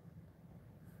 Okay.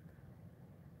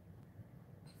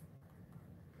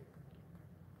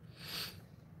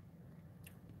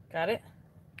 Got it.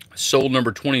 Sold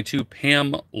number 22,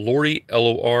 Pam Lorey,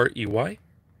 Lorey.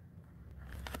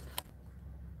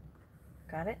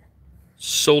 Got it.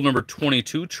 Sold number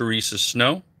 22, Teresa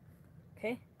Snow.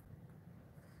 Okay.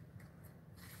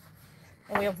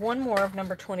 And we have one more of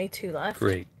number 22 left.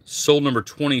 Great. Sold number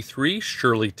 23,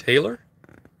 Shirley Taylor.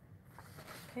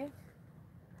 Okay.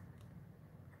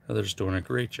 Heather's doing a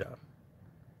great job.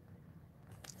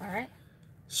 All right.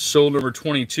 Sold number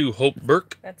 22, Hope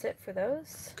Burke. That's it for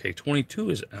those. Okay,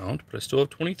 22 is out, but I still have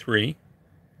 23.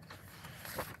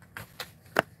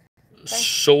 Okay.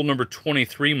 Sold number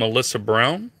 23, Melissa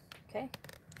Brown. Okay.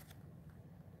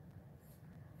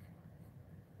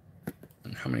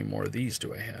 And how many more of these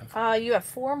do I have? You have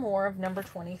 4 more of number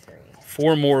 23.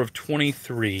 4 more of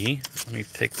 23. Let me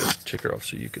take the ticker off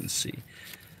so you can see.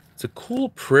 It's a cool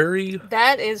prairie.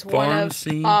 That is one of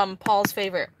scene. Paul's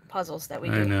favorite puzzles that we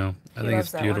do. I know. I think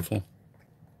it's beautiful.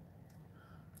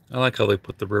 I like how they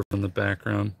put the river in the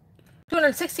background.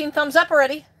 216 thumbs up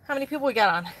already. How many people we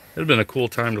got on? It'd have been a cool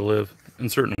time to live in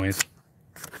certain ways.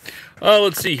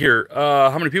 Let's see here.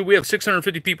 How many people? We have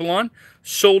 650 people on.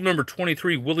 Sold number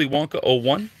 23, Willy Wonka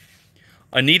 01.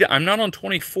 Anita, I'm not on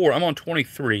 24. I'm on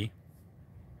 23.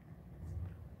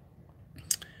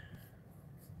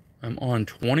 I'm on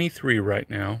 23 right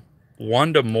now.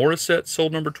 Wanda Morissette,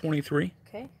 sold number 23.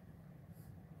 Okay.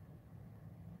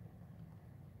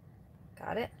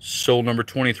 Got it. Sold number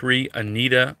 23,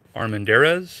 Anita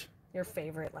Armendariz. Your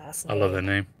favorite last name. I love that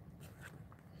name.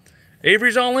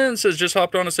 Avery's all in, says just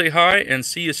hopped on to say hi and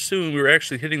see you soon. We were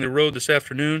actually hitting the road this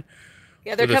afternoon.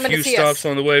 Yeah, they're coming to see us. With a few stops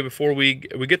on the way before we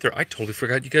get there. I totally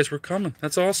forgot you guys were coming.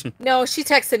 That's awesome. No, she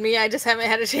texted me. I just haven't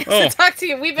had a chance to talk to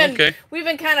you. We've been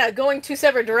kind of going 2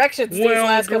 separate directions these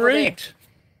last couple of days.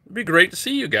 It'd be great to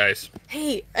see you guys.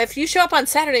 Hey, if you show up on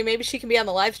Saturday, maybe she can be on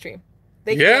the live stream.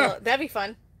 That'd be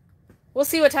fun. We'll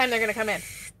see what time they're going to come in.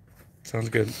 Sounds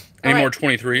good. Any more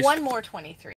 23s? One more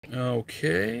 23.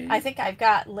 Okay. I think I've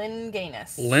got Lynn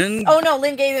Gaines. Lynn? Oh, no,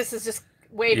 Lynn Gaines is just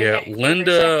wave Yeah, it.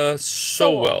 Linda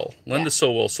Sowell. Linda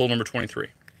Sowell, sold number 23.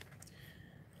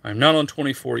 I'm not on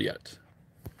 24 yet.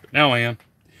 But now I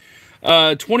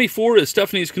am. 24 is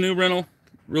Stephanie's Canoe Rental.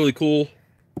 Really cool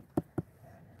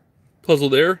puzzle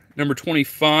there. Number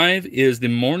 25 is the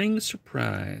Morning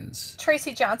Surprise.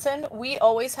 Tracy Johnson, we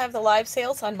always have the live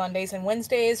sales on Mondays and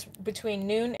Wednesdays between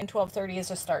noon and 12:30 is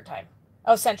the start time.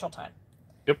 Oh, Central Time.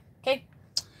 Yep. Okay.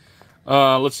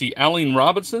 Let's see. Aline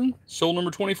Robinson, sold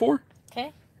number 24.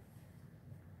 Okay.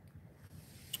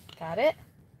 Got it.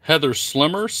 Heather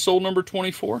Slimmer, sold number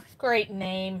 24. Great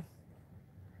name.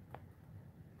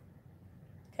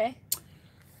 Okay.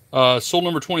 Sold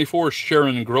number 24,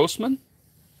 Sharon Grossman.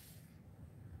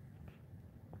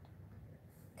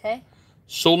 Okay.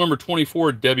 Sold number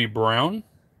 24, Debbie Brown.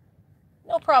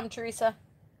 No problem, Teresa.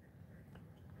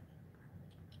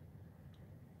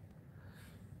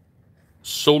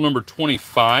 Sold number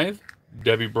 25,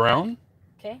 Debbie Brown.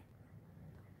 Okay.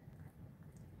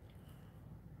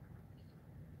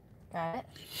 Got it.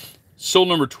 Sold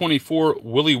number 24,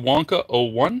 Willy Wonka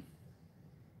 01.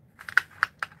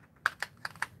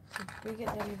 Did we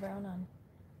get Debbie Brown on?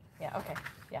 Yeah, okay.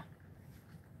 Yeah.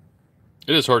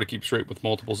 It is hard to keep straight with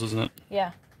multiples, isn't it?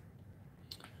 Yeah.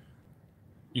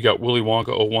 You got Willy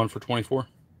Wonka 01 for 24.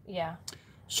 Yeah.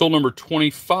 Sold number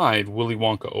 25, Willy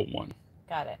Wonka 01.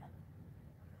 Got it.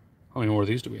 How many more of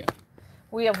these do we have?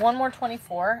 We have one more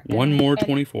 24. One more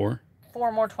 24.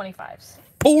 4 more 25s.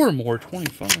 4 more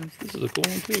 25s. This is a cool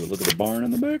one, too. Look at the barn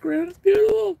in the background. It's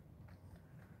beautiful.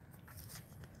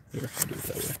 Here, I'll do it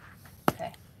that way.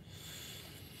 Okay.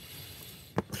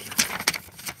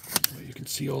 Well, you can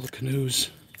see all the canoes.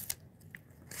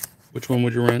 Which one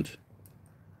would you rent?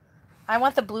 I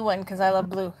want the blue one because I love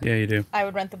blue. Yeah, you do. I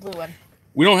would rent the blue one.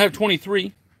 We don't have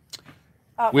 23.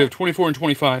 Oh, We have 24 and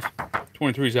 25.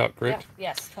 23 is out, correct? Yeah,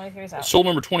 yes, 23 is out. Sold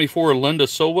number 24, Linda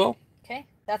Sowell. Okay,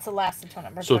 that's the last of total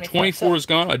number. So 24 is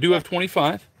gone. I do have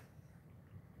 25.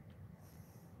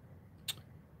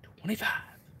 25.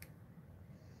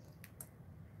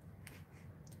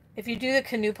 If you do the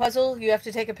canoe puzzle, you have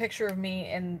to take a picture of me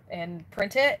and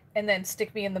print it, and then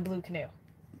stick me in the blue canoe.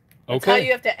 That's how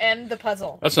you have to end the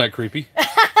puzzle. That's not creepy.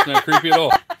 It's not creepy at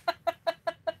all.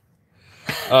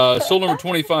 Sold number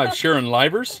 25, Sharon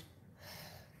Livers.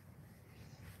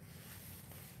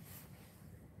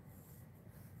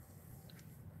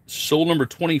 Sold number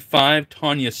 25,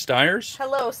 Tanya Stiers.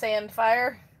 Hello,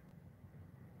 Sandfire.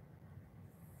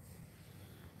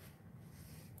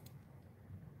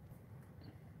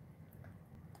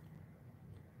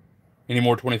 Any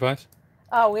more 25s?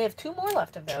 Oh, we have 2 more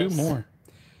left of those. 2 more.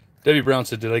 Debbie Brown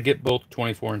said, did I get both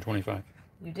 24 and 25?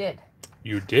 You did.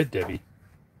 You did, Debbie.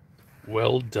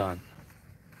 Well done.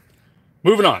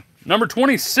 Moving on. Number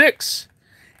 26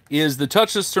 is the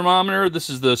touchless thermometer. This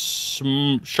is the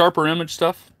sharper image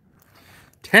stuff.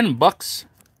 $10.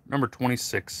 Number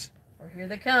 26. Oh, here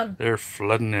they come. They're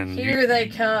flooding in. Here they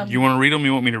come. You want to read them?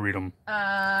 You want me to read them?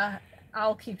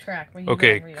 I'll keep track.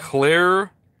 Okay,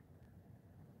 Claire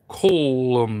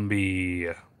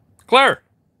Columbia. Claire.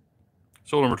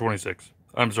 Sold number 26.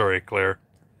 I'm sorry, Claire.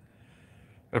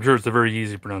 I'm sure it's a very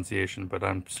easy pronunciation, but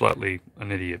I'm slightly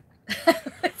an idiot.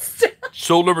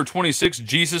 Sold number 26,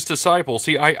 Jesus Disciple.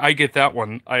 See, I get that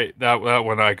one. That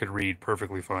one I could read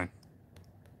perfectly fine.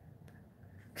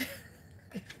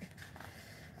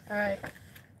 All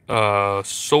right.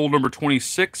 Sold number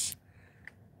 26,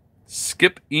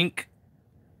 Skip Ink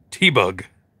T-Bug.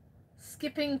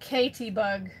 Skipping KT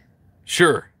Bug.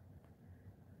 Sure.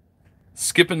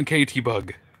 Skippin' KT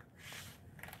Bug.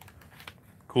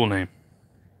 Cool name.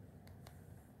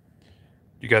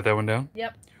 You got that one down?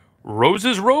 Yep.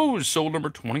 Rose's Rose, sold number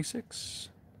 26.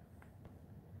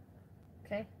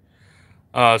 Okay.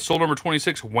 Sold number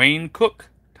 26, Wayne Cook,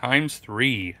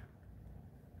 ×3.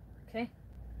 Okay.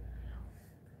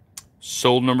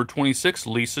 Sold number 26,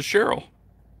 Lisa Sherrill.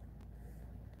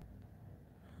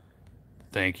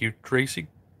 Thank you, Tracy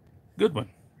Goodwin.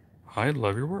 I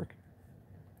love your work.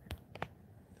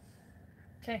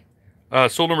 Okay.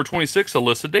 Sold number 26,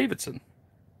 Alyssa Davidson.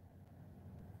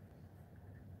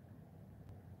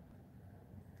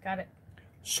 Got it.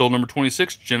 Sold number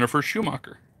 26, Jennifer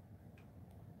Schumacher.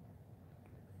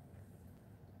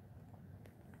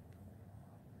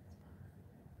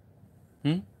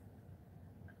 Trying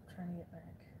to get back.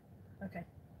 Okay.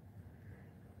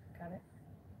 Got it.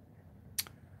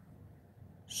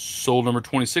 Sold number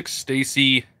 26,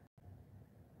 Stacy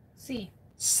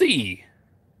C.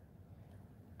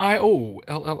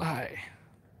 IOLLI.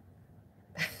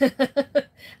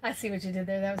 I see what you did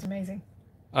there. That was amazing.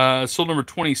 Sold number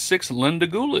 26, Linda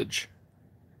Coolidge.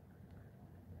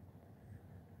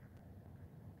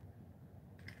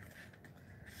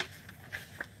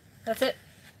 That's it.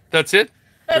 That's it?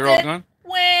 They're all gone?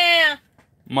 Wah.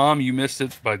 Mom, you missed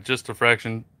it by just a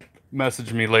fraction.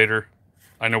 Message me later.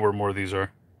 I know where more of these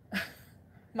are.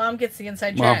 Mom gets the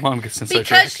inside track. Mom gets inside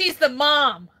track. Because she's the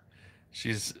mom.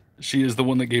 She is the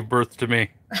one that gave birth to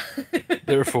me.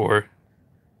 Therefore.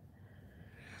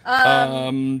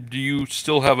 Do you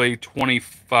still have a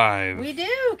 25? We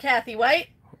do, Kathy White.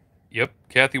 Yep,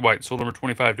 Kathy White, sold number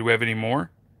 25. Do we have any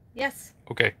more? Yes.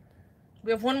 Okay.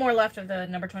 We have one more left of the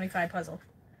number 25 puzzle,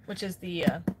 which is the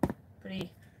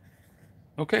pretty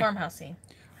farmhouse scene.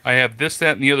 I have this,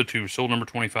 that, and the other two. Sold number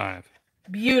 25.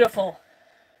 Beautiful.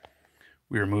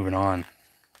 We are moving on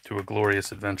to a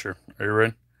glorious adventure. Are you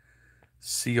ready?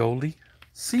 Scioli.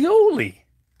 Scioli.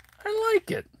 I like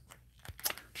it.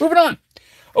 Moving on.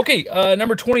 Okay,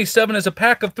 number 27 is a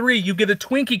pack of 3. You get a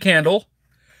Twinkie candle.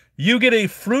 You get a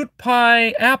fruit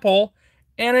pie apple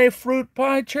and a fruit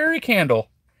pie cherry candle.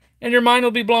 And your mind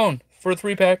will be blown. For a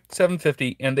 3-pack,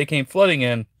 $7.50, and they came flooding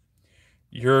in.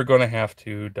 You're going to have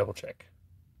to double check.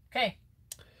 Okay.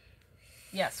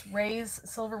 Yes, Ray's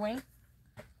Silver Wing.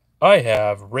 I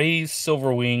have Ray's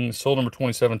Silver Wing, sold number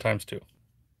 27 times 2.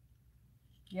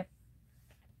 Yep.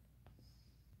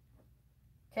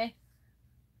 Okay.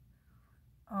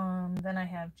 Then I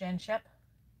have Jen Shep.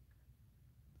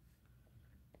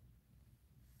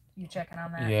 You checking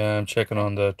on that? Yeah, I'm checking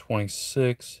on the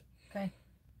 26. Okay.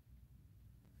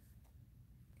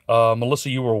 Melissa,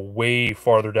 you were way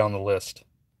farther down the list.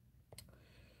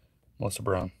 Melissa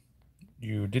Brown.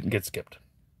 You didn't get skipped.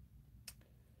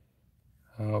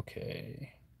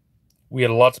 Okay. We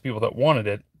had lots of people that wanted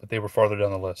it, but they were farther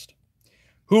down the list.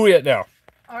 Who are we at now?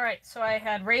 All right, so I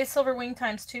had Ray's Silver Wing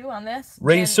times 2 on this.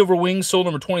 Ray's Silver Wing, sold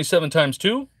number 27 times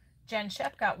 2. Jen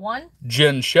Shep got 1.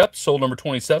 Jen Shep, sold number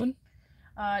 27.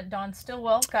 Don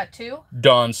Stillwell got 2.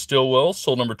 Don Stillwell,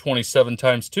 sold number 27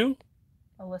 times 2.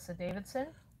 Alyssa Davidson.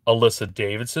 Alyssa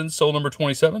Davidson, sold number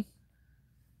 27.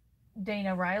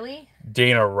 Dana Riley.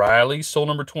 Dana Riley, sold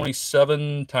number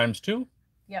 27 times 2.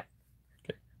 Yep.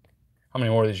 Okay. How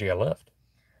many more of these you got left?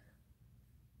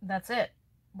 That's it.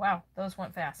 Wow, those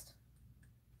went fast.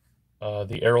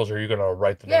 The arrows, are you going to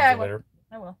write the names later?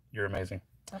 I will. You're amazing.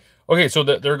 Yep. Okay, so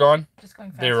they're gone? Just going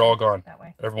fast. They're all gone. That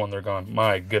way. Everyone, they're gone.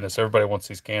 My goodness, everybody wants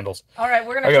these candles. All right,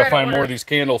 we're going to I got to find more of these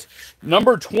candles.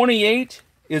 Number 28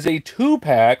 is a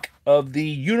 2-pack of the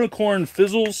Unicorn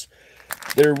Fizzles.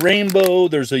 They're rainbow.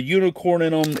 There's a unicorn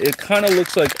in them. It kind of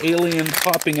looks like alien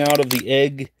popping out of the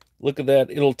egg. Look at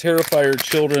that. It'll terrify your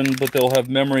children, but they'll have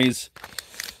memories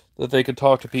that they could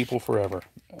talk to people forever.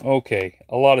 Okay,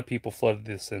 a lot of people flooded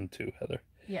this in too, Heather.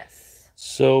 Yes.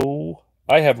 So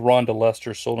I have Rhonda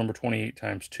Lester, sold number 28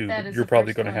 times 2. You're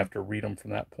probably going to have to read them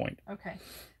from that point. Okay.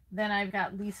 Then I've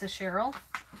got Lisa Sherrill.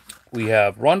 We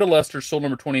have Rhonda Lester, sold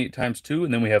number 28 times 2.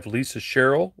 And then we have Lisa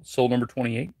Sherrill, sold number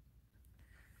 28.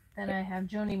 Then I have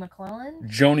Joni McClellan.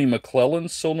 Joni McClellan,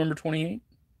 sold number 28.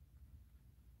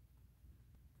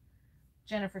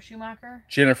 Jennifer Schumacher.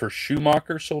 Jennifer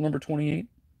Schumacher, sold number 28.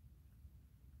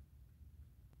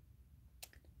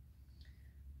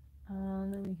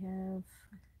 Then we have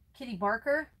Kitty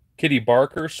Barker. Kitty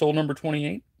Barker, sold number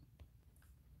 28.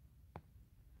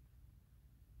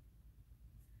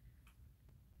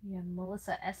 We have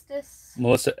Melissa Estes.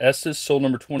 Melissa Estes, sold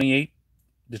number 28.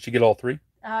 Did she get all 3?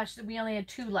 We only had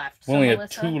 2 left. We only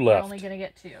had 2 left. We're only going to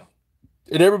get 2.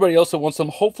 And everybody else that wants them,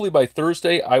 hopefully by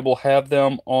Thursday, I will have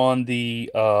them on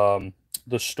the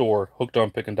store,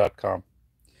 hookedonpickin.com.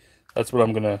 That's what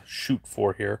I'm going to shoot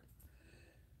for here.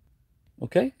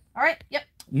 Okay? All right. Yep.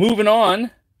 Moving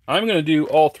on, I'm going to do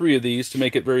all 3 of these to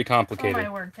make it very complicated. Oh, my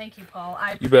word. Thank you, Paul.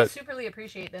 I superly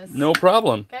appreciate this. No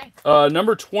problem. Okay.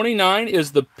 Number 29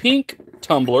 is the pink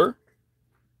tumbler.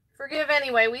 Forgive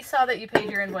anyway. We saw that you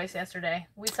paid your invoice yesterday.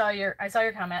 I saw your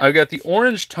comment. I got the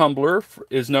orange tumbler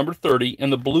is number 30,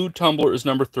 and the blue tumbler is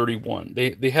number 31.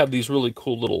 They have these really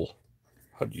cool little,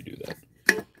 how do you do that?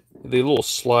 The little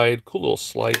slide, cool little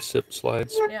sip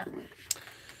slides. Yeah.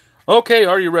 Okay,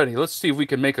 are you ready? Let's see if we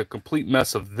can make a complete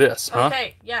mess of this, huh?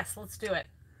 Okay, yes, let's do it.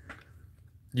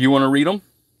 You want to read them?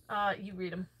 You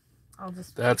read them. I'll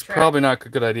just. That's probably not a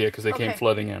good idea because they came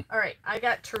flooding in. All right, I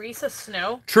got Teresa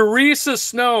Snow. Teresa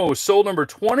Snow, sold number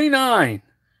 29.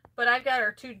 But I've got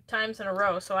her 2 times in a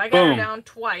row, so I got her down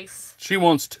twice. She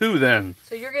wants 2 then.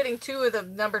 So you're getting 2 of the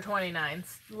number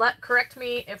 29s. Correct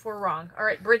me if we're wrong. All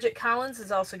right, Bridget Collins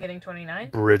is also getting 29.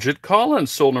 Bridget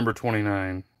Collins, sold number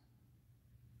 29.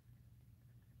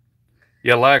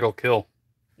 Yeah, lag will kill.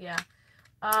 Yeah.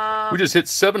 We just hit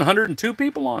 702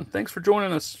 people on. Thanks for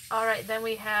joining us. All right, then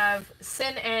we have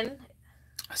Sin N.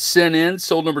 Sin N,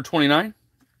 sold number 29.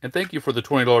 And thank you for the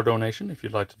 $20 donation. If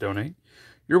you'd like to donate,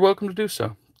 you're welcome to do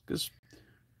so. Because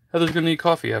Heather's going to need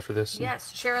coffee after this.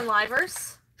 Yes, Sharon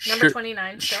Livers, number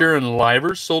 29. Sharon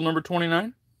Livers, sold number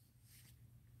 29.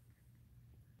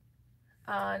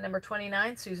 Number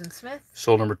 29, Susan Smith.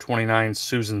 Sold number 29,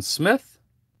 Susan Smith.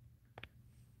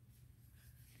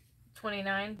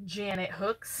 29, Janet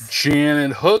Hooks.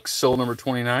 Janet Hooks, sold number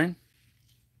 29.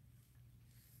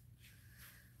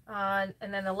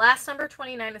 And then the last number,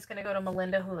 29, is going to go to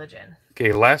Melinda Hooligan.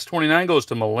 Okay, last 29 goes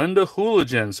to Melinda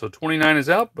Hooligan. So 29 is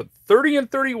out, but 30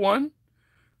 and 31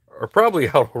 are probably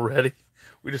out already.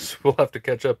 We'll have to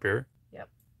catch up here. Yep.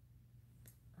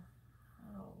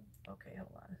 Oh, okay, hold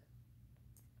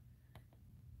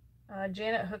on.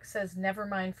 Janet Hook says, never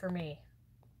mind for me.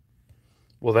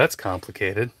 Well, that's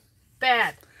complicated.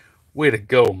 Bad. Way to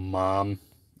go, Mom.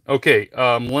 Okay,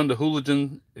 Melinda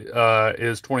Hooligan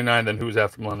is 29. Then who's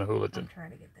after Melinda Hooligan? I'm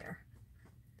trying to get there.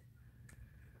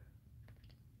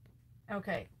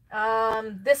 Okay.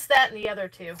 This, that, and the other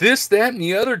two. This, that, and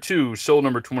the other two, sold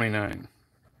number 29.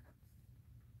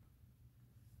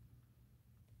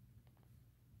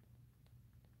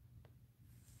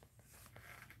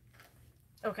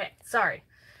 Okay, sorry.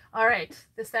 All right,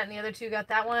 this, that, and the other two got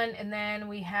that one. And then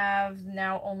we have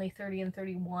now only 30 and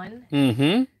 31.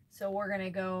 Mm-hmm. So we're going to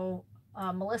go,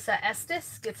 Melissa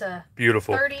Estes gets a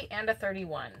Beautiful 30 and a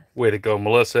 31. Way to go.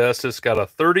 Melissa Estes got a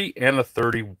 30 and a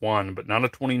 31, but not a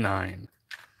 29.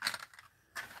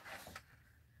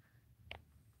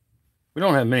 We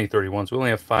don't have many 31s. We only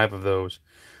have 5 of those,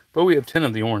 but we have 10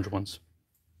 of the orange ones.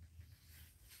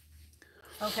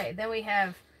 Okay, then we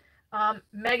have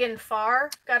Megan Farr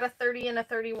got a 30 and a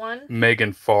 31.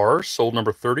 Megan Farr sold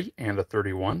number 30 and a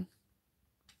 31.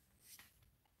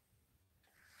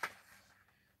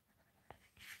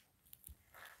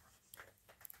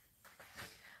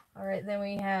 All right, then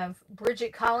we have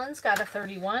Bridget Collins got a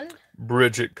 31.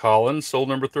 Bridget Collins sold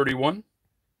number 31.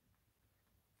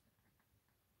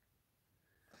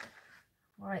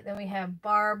 All right, then we have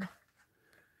Barb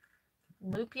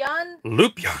Lupion.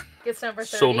 Lupion Gets number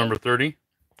 30. sold number 30.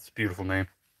 It's a beautiful name.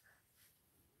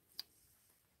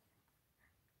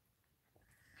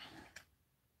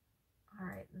 All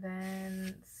right,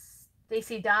 then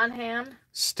Stacy Donham.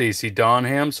 Stacy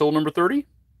Donham sold number 30.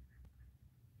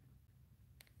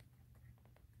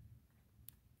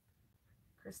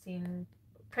 Christine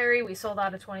Perry, we sold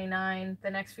out of 29. The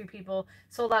next few people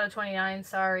sold out of 29.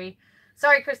 Sorry,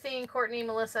 Christine, Courtney,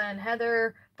 Melissa, and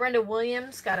Heather. Brenda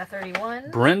Williams got a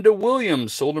 31. Brenda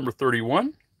Williams sold number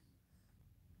 31.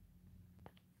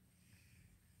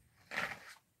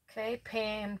 Okay,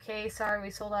 Pam K. Sorry, we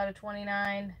sold out of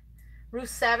 29. Ruth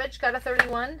Savage got a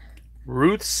 31.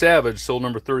 Ruth Savage sold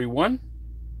number 31.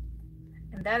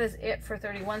 And that is it for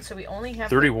 31. So we only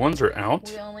have 31s are out.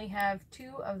 We only have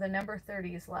 2 of the number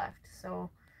 30s left.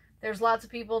 So there's lots of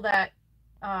people that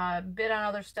bid on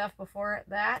other stuff before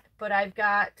that. But I've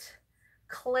got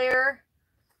Claire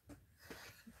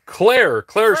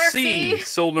C.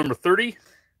 sold number 30.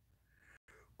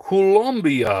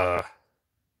 Columbia.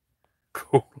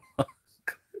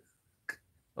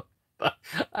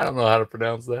 I don't know how to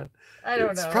pronounce that. I don't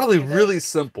know. It's probably really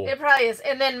simple. It probably is.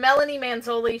 And then Melanie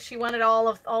Manzoli, she wanted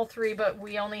all 3, but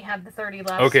we only had the 30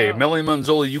 left. Okay, so. Melanie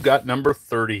Manzoli, you got number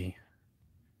 30.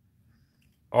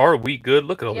 Are we good?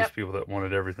 Look at all these people that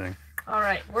wanted everything. All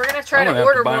right, we're gonna try to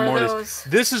order more of those.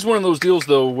 This is one of those deals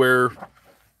though where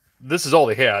this is all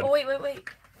they had. Oh wait.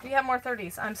 We have more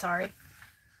 30s. I'm sorry.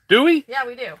 Do we? Yeah,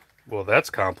 we do. Well, that's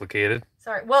complicated.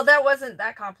 Sorry. Well, that wasn't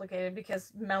that complicated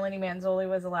because Melanie Manzoli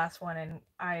was the last one, and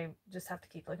I just have to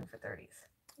keep looking for 30s.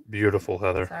 Beautiful,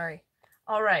 Heather. Sorry.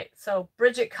 All right. So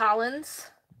Bridget Collins.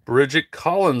 Bridget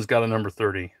Collins got a number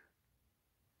 30.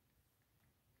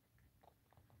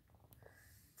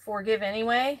 Forgive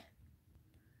Anyway.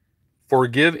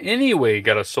 Forgive Anyway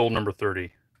got a sold number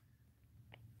 30.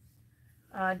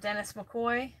 Dennis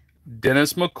McCoy.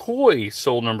 Dennis McCoy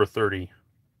sold number 30.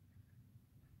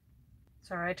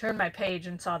 Sorry, I turned my page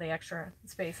and saw the extra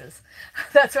spaces.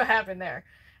 That's what happened there.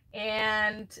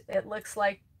 And it looks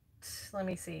like, let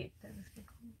me see.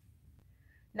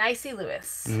 Nicey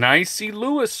Lewis. Nicey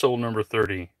Lewis sold number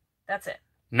 30. That's it.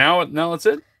 Now that's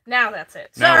it? Now that's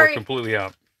it. Now Sorry. we're completely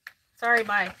out. Sorry,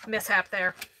 my mishap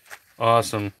there.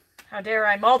 Awesome. How dare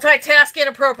I multitask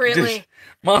inappropriately.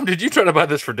 Mom, did you try to buy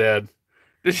this for Dad?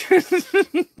 Did you?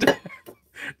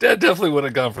 Dad definitely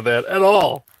wouldn't have gone for that at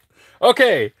all.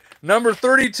 Okay, number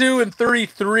 32 and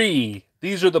 33.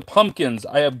 These are the pumpkins.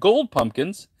 I have gold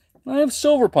pumpkins, and I have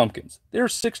silver pumpkins. They're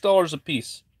 $6 a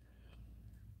piece.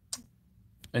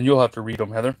 And you'll have to read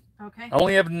them, Heather. Okay. I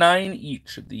only have 9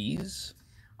 each of these.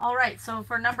 All right, so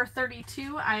for number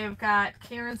 32, I have got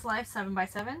Karen's Life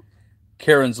 7x7.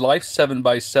 Karen's Life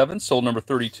 7x7, sold number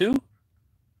 32.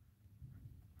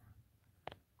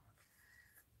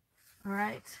 All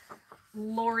right.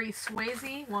 Lori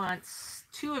Swayze wants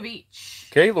 2 of each.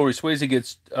 Okay, Lori Swayze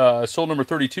gets sold number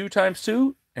 32 times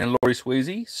 2, and Lori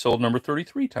Swayze sold number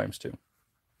 33 times 2.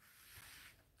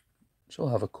 She'll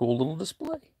have a cool little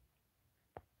display.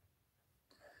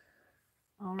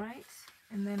 All right.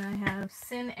 And then I have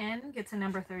Sin N gets a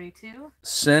number 32.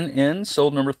 Sin N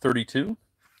sold number 32.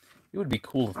 It would be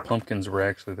cool if pumpkins were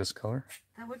actually this color.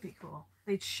 That would be cool.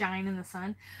 They'd shine in the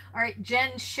sun. All right.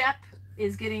 Jen Shep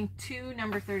is getting 2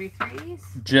 number 33s.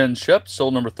 Jen Shep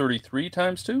sold number 33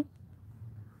 times 2.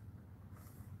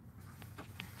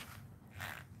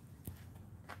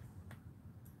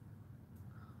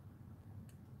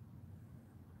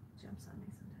 Jumps on me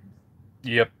sometimes.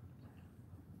 Yep.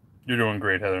 You're doing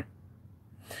great, Heather.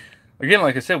 Again,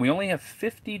 like I said, we only have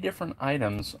 50 different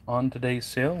items on today's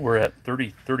sale. We're at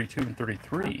 30, 32, and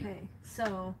 33. Okay,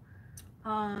 so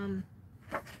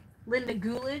Linda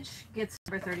Goolage gets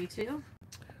number 32.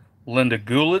 Linda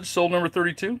Goolage sold number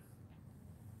 32.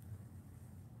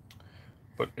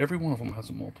 But every one of them has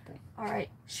a multiple. All right,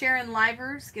 Sharon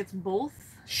Livers gets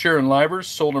both. Sharon Livers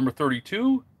sold number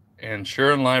 32, and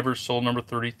Sharon Livers sold number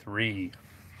 33.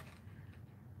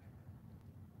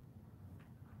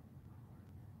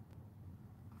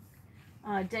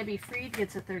 Debbie Freed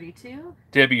gets a 32.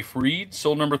 Debbie Freed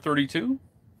sold number 32.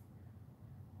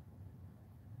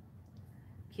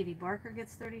 Kitty Barker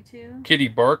gets 32. Kitty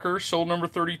Barker sold number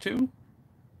 32.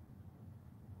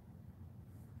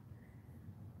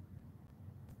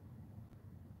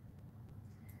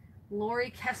 Lori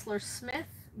Kessler Smith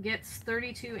gets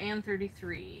 32 and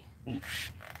 33.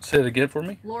 Say it again for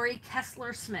me. Lori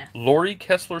Kessler Smith. Lori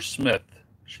Kessler Smith.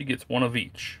 She gets one of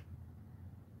each.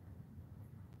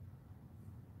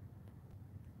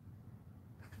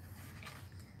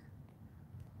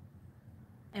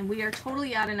 And we are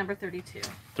totally out of number 32.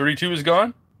 32 is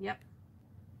gone? Yep.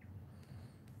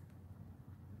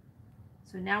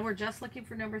 So now we're just looking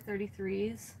for number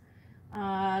 33s.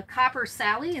 Copper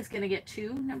Sally is going to get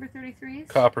 2 number 33s.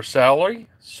 Copper Sally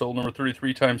sold number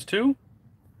 33 times 2.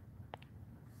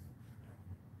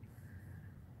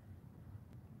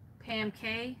 Pam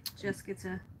K just gets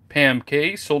a... Pam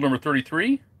K sold number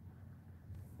 33.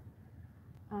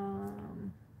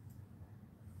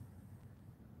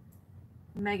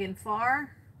 Megan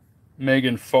Farr.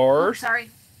 Megan Farr. Oh, sorry,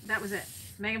 that was it.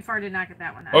 Megan Farr did not get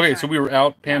that one. Okay, so we were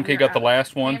out. Pam K got the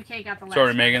last one. Pam K got the last Sorry,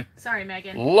 one. Megan. Sorry,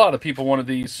 Megan. A lot of people wanted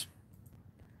these.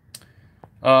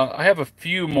 I have a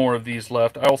few more of these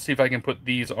left. I'll see if I can put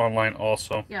these online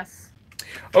also. Yes.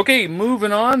 Okay,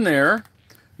 moving on there.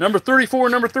 Number 34,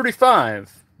 number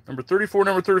 35. Number 34,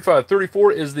 number 35.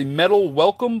 34 is the metal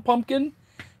welcome pumpkin.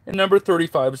 And number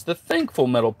 35 is the thankful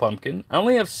metal pumpkin. I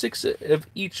only have 6 of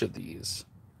each of these.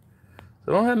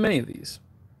 So I don't have many of these.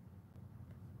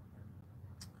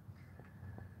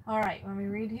 All right, let me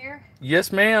read here.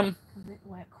 Yes, ma'am. It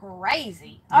went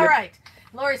crazy. All right.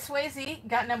 Lori Swayze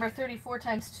got number 34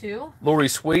 times 2. Lori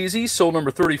Swayze sold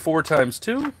number 34 times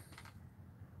 2.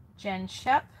 Jen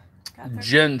Shep got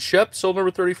Jen Shep sold number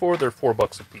 34. They're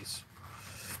 $4 a piece.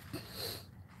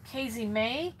 Casey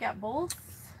May got both.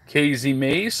 Casey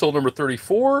May sold number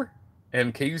 34,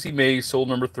 and Casey May sold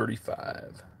number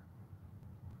 35.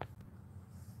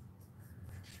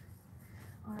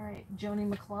 All right, Joni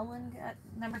McClellan got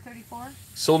number 34.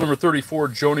 Sold number 34,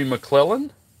 Joni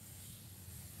McClellan.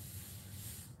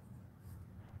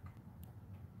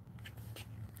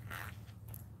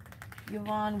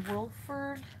 Yvonne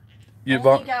Wilford.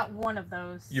 Yvonne, only got one of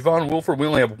those. Yvonne Wilford, we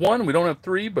only have one. We don't have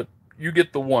 3, but you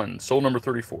get the one. Sold number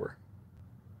 34.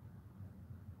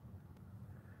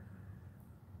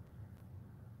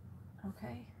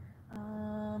 Okay.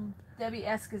 Debbie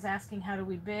Esk is asking, how do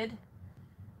we bid?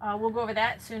 We'll go over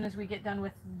that as soon as we get done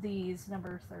with these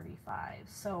number 35.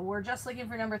 So we're just looking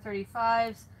for number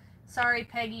 35s. Sorry,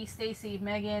 Peggy, Stacy,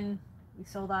 Megan. We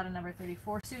sold out of number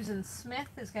 34. Susan Smith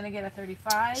is going to get a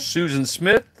 35. Susan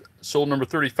Smith sold number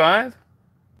 35.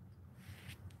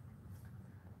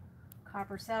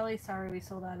 Copper Sally, sorry, we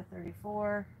sold out of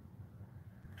 34.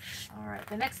 All right,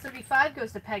 the next 35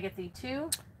 goes to Pegathy 2.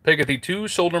 Pegathy 2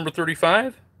 sold number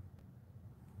 35.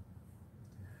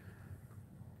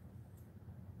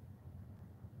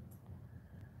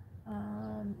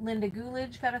 Linda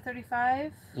Goolage got a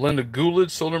 35. Linda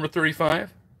Goolage sold number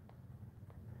 35.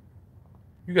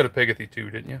 You got a Pegathy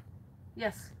 2, didn't you?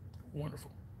 Yes.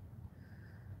 Wonderful.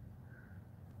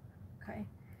 Okay.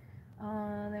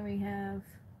 Then we have...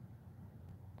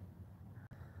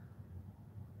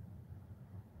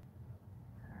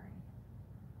 Sorry.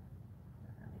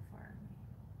 Really far.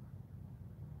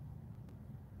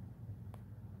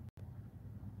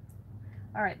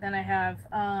 All right, then I have,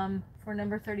 for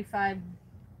number 35,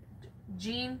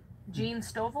 Jean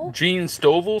Stovall. Jean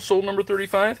Stovall, sold number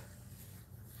 35.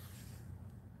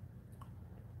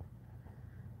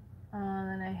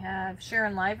 Then I have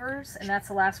Sharon Livers, and that's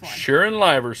the last one. Sharon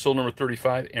Livers, sold number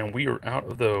 35, and we are out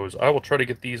of those. I will try to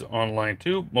get these online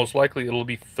too. Most likely it'll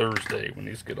be Thursday when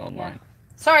these get online. Yeah.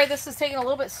 Sorry, this is taking a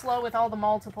little bit slow with all the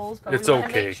multiples, but it's we want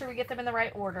to okay. make sure we get them in the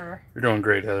right order. You're doing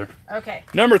great, Heather. Okay.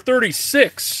 Number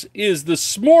 36 is the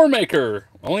S'more Maker.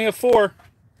 Only have 4.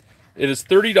 It is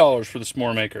 $30 for the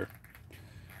S'more Maker.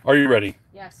 Are you ready?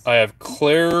 Yes. I have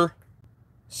Claire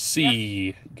C.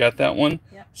 Yep. Got that one?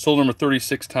 Yep. Sold number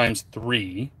 36 times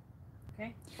 3.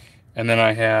 Okay. And then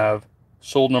I have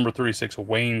sold number 36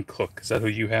 Wayne Cook. Is that who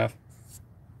you have?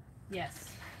 Yes.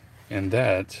 And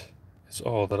that is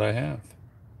all that I have.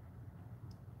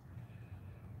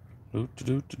 Out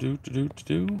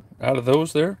of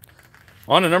those there.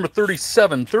 On to number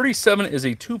 37. 37 is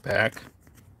a 2-pack.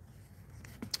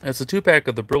 It's a 2-pack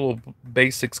of the Brillo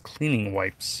Basics cleaning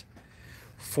wipes.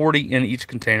 40 in each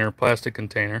container, plastic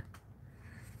container.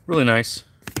 Really nice.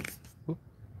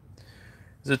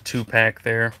 There's a 2-pack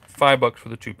there. $5 for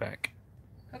the 2-pack.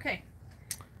 Okay.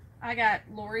 I got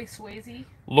Lori Swayze.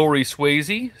 Lori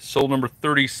Swayze, sold number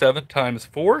 37 times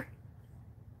 4.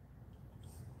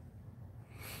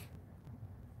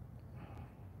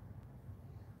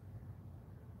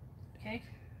 Okay.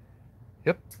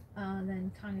 Yep.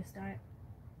 Then Tanya Steyer.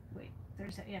 Wait,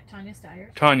 there's a, yeah, Tanya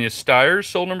Steyer. Tanya Steyer,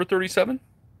 sold number 37.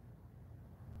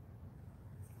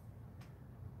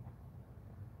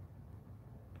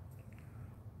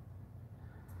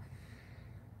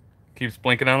 Keeps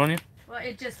blinking out on you? Well,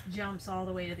 it just jumps all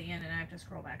the way to the end, and I have to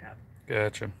scroll back up.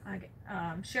 Gotcha. I get,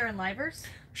 Sharon Livers.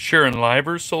 Sharon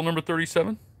Livers, sold number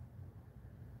 37.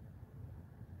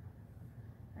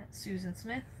 That's Susan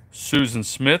Smith. Susan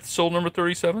Smith, sold number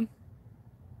 37.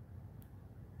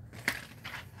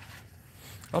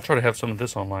 I'll try to have some of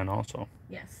this online also.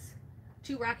 Yes.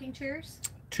 2 rocking chairs.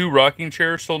 2 rocking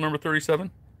chairs, sold number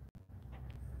 37.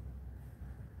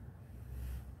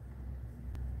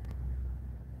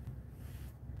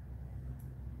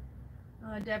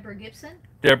 Deborah Gibson.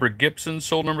 Deborah Gibson,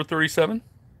 sold number 37.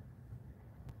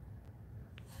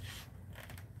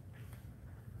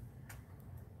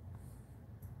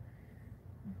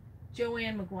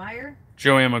 Joanne McGuire.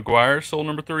 Joanne McGuire, sold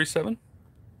number 37.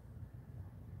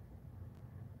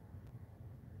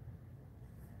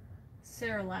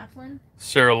 Sarah Laughlin.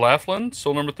 Sarah Laughlin,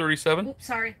 sold number 37. Oops,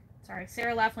 sorry.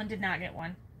 Sarah Laughlin did not get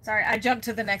one. Sorry, I jumped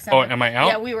to the next Oh, one. am I out?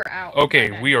 Yeah, we were out.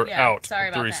 Okay, we are yeah, out. Sorry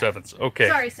about 37s. Okay.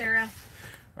 Sorry, Sarah.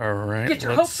 All right. Get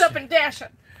your hopes up and dash it.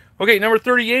 Okay, number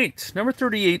 38. Number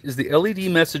 38 is the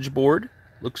LED message board.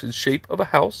 Looks in shape of a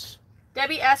house.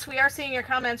 Debbie S., we are seeing your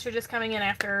comments. You're just coming in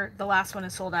after the last one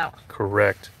is sold out.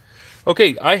 Correct.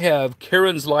 Okay, I have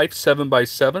Karen's Life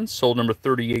 7x7, sold number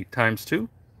 38 times 2.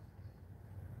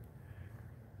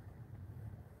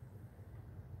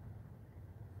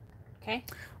 Okay.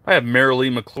 I have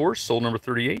Marilee McClure, sold number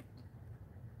 38.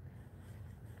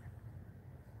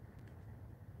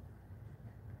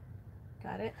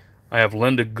 Got it. I have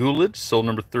Linda Goulidge, sold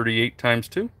number 38 times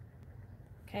 2.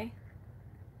 Okay.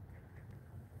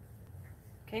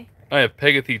 Okay. I have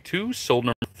Pegathy 2, sold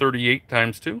number 38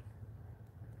 times 2.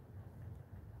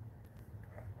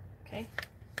 Okay.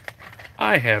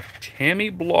 I have Tammy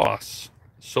Bloss,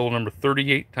 sold number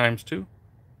 38 times 2.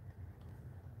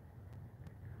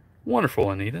 Wonderful,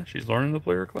 Anita. She's learning to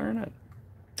play her clarinet.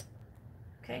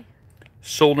 Okay.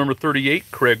 Sold number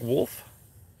 38, Craig Wolf.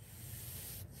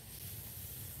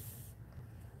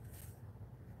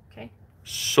 Okay.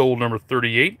 Sold number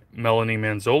 38, Melanie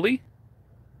Manzoli.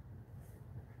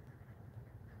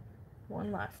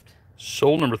 One left.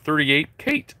 Sold number 38,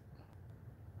 Kate.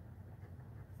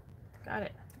 Got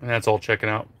it. And that's all checking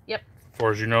out. Yep. As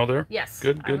far as you know there? Yes.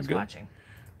 Good, good, I was good. watching.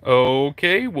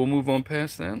 Okay, we'll move on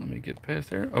past that. Let me get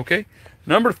past there. Okay.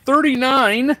 Number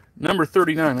 39. Number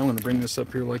 39. I'm going to bring this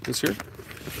up here like this here.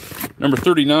 Number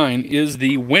 39 is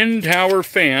the Wind Tower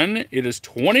fan. It is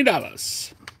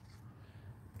 $20.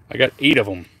 I got 8 of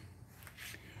them.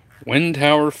 Wind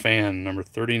Tower fan, number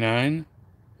 39.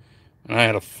 And I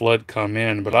had a flood come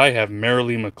in, but I have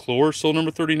Marilee McClure, sold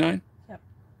number 39. Yep.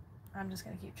 I'm just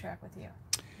going to keep track with you.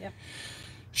 Yep.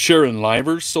 Sharon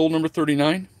Livers, sold number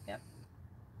 39. Yep.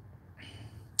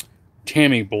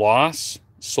 Tammy Bloss,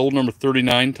 sold number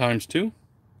 39 times 2.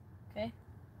 Okay.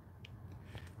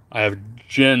 I have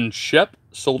Jen Shep,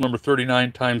 sold number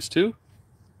 39 times 2.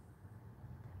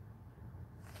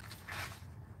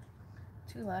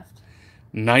 2 left.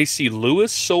 Nicey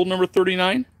Lewis, sold number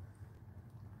 39.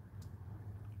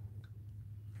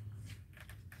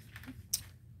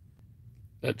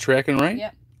 That tracking right?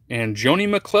 Yep. And Joni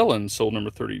McClellan, sold number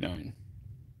 39.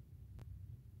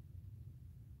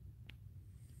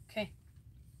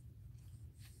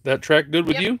 That track good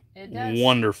with Yep, you? it does.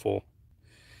 Wonderful.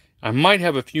 I might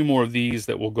have a few more of these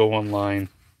that will go online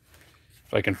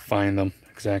if I can find them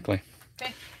exactly.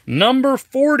 Okay. Number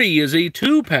 40 is a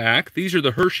 2-pack. These are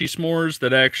the Hershey s'mores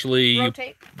that actually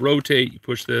rotate. You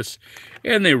push this,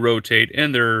 and they rotate,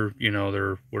 and they're, you know,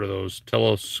 they're, what are those?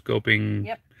 Telescoping,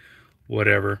 yep,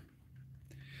 whatever.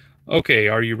 Okay,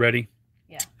 are you ready?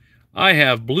 Yeah. I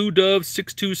have Blue Dove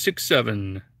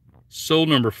 6267, sold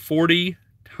number 40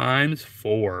 times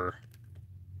 4.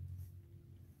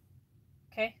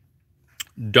 Okay.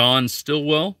 Dawn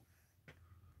Stillwell,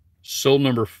 sold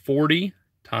number 40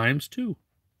 times 2.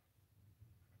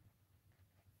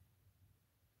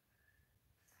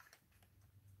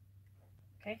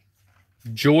 Okay.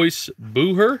 Joyce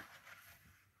Booher,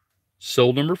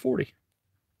 sold number 40.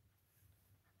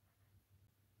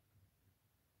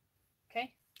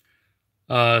 Okay.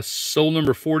 Sold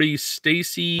number 40,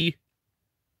 Stacy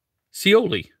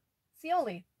Scioli.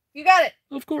 Scioli. You got it.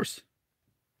 Of course.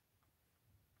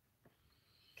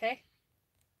 Okay.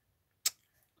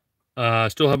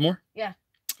 Still have more? Yeah.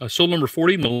 Sold number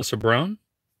 40, Melissa Brown.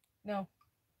 No.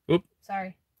 Oop.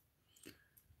 Sorry.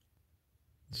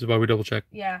 This is why we double check.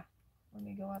 Yeah. Let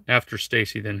me go up. After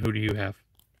Stacy, then who do you have?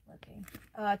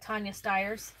 Okay. Tanya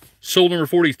Stiers. Sold number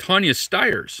 40, Tanya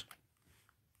Stiers.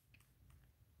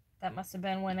 That must have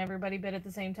been when everybody bid at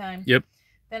the same time. Yep.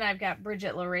 Then I've got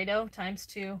Bridget Laredo times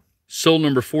 2. Sold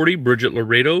number 40, Bridget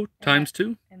Laredo times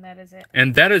 2. And that is it.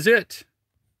 And that is it.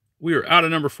 We are out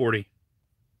of number 40.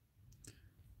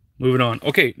 Moving on.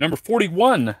 Okay, number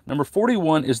 41. Number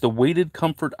 41 is the Weighted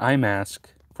Comfort Eye Mask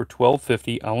for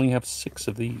 $12.50. I only have 6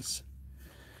 of these.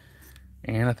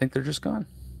 And I think they're just gone.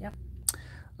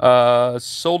 Yep.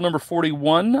 Sold number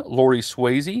 41, Lori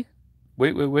Swayze.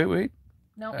 Wait.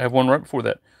 No. I have one right before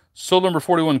that. Sold number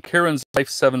 41, Karen's Life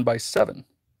 7x7.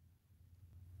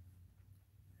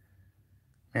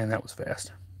 Man, that was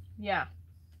fast. Yeah.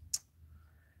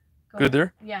 Good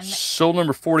there? Yeah. Sold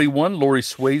number 41, Lori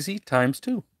Swayze times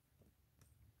 2.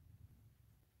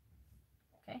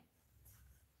 Okay.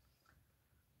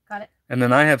 Got it. And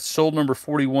then I have sold number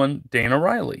 41, Dana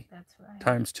Riley. That's right.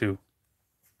 Times 2.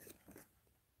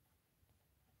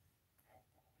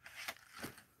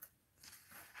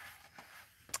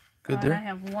 Good there. I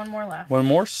have one more left. One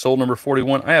more. Sold number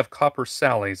 41. I have Copper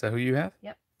Sally. Is that who you have?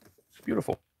 Yep.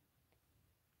 Beautiful.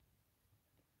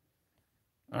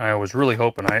 I was really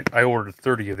hoping. I ordered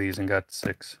 30 of these and got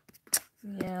 6.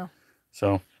 Yeah.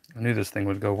 So I knew this thing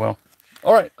would go well.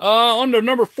 All right. On to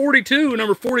number 42.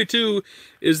 Number 42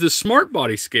 is the Smart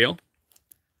Body Scale.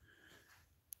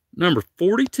 Number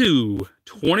 42,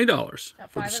 $20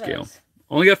 for the scale.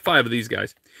 Only got 5 of these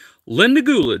guys. Linda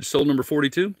Coolidge, sold number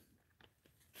 42.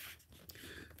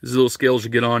 These little scales you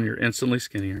get on, you're instantly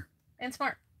skinnier. And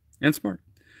smart. And smart.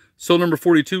 Sold number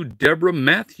 42, Deborah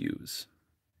Matthews.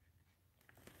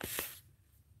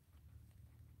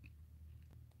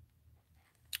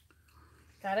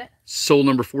 Got it. Sold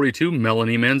number 42,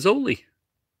 Melanie Manzoli.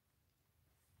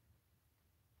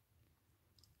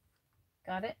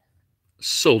 Got it.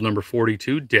 Sold number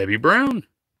 42, Debbie Brown.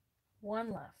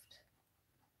 One left.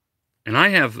 And I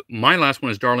have, my last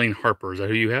one is Darlene Harper. Is that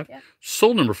who you have? Yeah.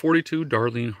 Sold number 42,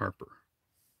 Darlene Harper.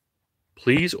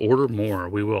 Please order more.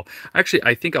 We will. Actually,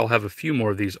 I think I'll have a few more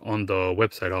of these on the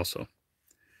website also.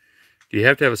 Do you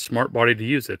have to have a smart body to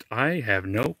use it? I have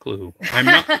no clue.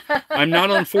 I'm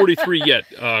not on 43 yet,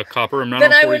 Copper. I'm not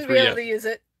on 43 yet. Then I wouldn't be able to use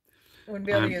it. Wouldn't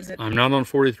be able to use it. I'm not on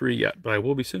 43 yet, but I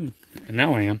will be soon. And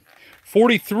now I am.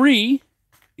 43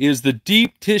 is the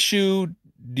deep tissue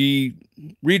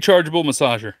rechargeable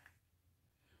massager.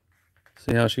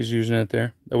 See how she's using it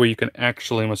there? That way you can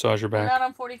actually massage your back. We're not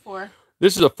on 44.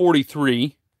 This is a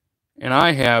 43. And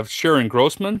I have Sharon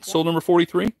Grossman, sold number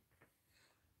 43.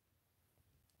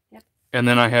 Yep. And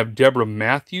then I have Deborah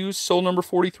Matthews, sold number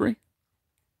 43.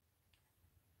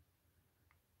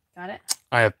 Got it.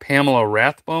 I have Pamela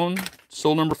Rathbone,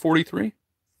 sold number 43.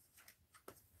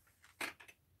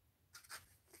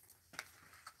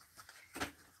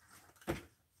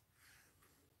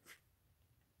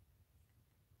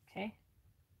 Okay.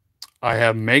 I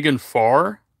have Megan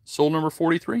Farr, sold number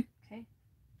 43. Okay.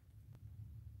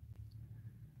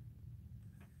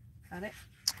 Got it.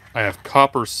 I have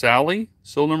Copper Sally,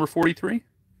 sold number 43.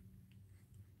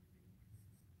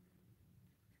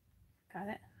 Got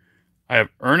it. I have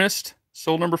Ernest,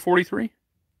 sold number 43.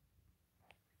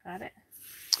 Got it.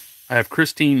 I have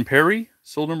Christine Perry,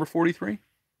 sold number 43.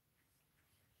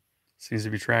 Seems to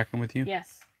be tracking with you.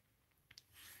 Yes.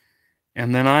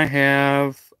 And then I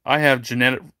have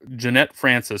Jeanette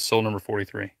Francis, sold number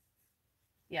 43.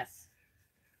 Yes.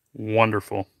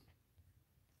 Wonderful.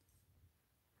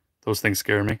 Those things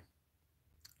scare me.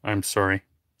 I'm sorry,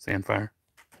 Sandfire.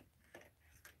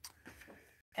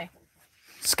 Okay.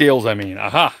 Scales, I mean.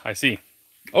 Aha, I see.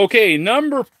 Okay,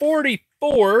 number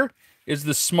 44 is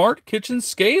the Smart Kitchen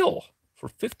Scale for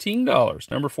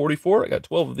 $15. Number 44, I got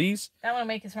 12 of these. That one will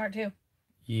make you smart too.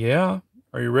 Yeah.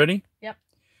 Are you ready? Yep.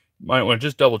 Might want to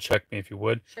just double check me if you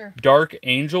would. Sure. Dark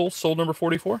Angel, sold number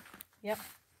 44. Yep.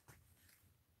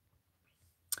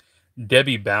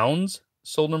 Debbie Bounds,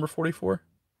 sold number 44.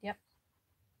 Yep.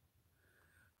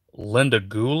 Linda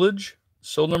Goolage,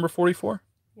 sold number 44.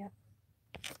 Yep.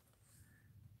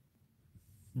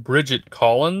 Bridget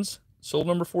Collins, sold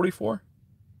number 44.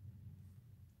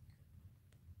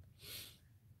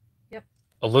 Yep.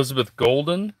 Elizabeth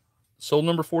Golden, sold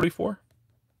number 44.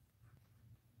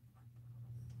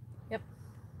 Yep.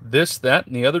 This, that,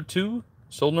 and the other two,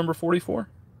 sold number 44.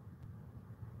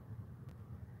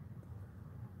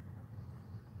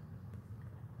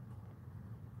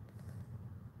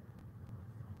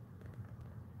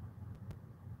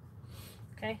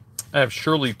 Okay. I have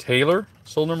Shirley Taylor,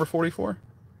 sold number 44.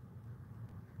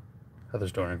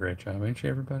 Heather's doing a great job, ain't she,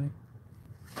 everybody?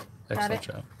 Excellent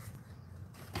job.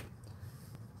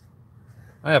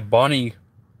 I have Bonnie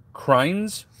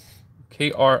Krines,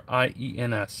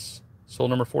 Krines, sold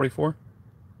number 44.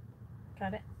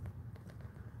 Got it.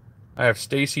 I have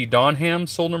Stacy Donham,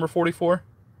 sold number 44.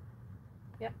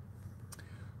 Yep.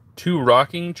 2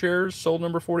 rocking chairs, sold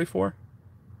number 44.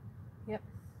 Yep.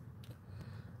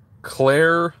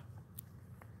 Claire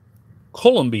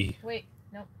Columby. Wait,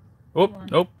 nope. Oh,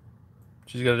 nope.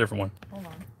 She's got a different one. Hold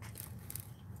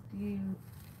on.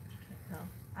 No,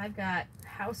 I've got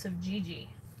House of Gigi.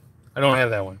 I don't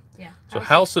have that one. Yeah. So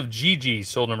House of Gigi,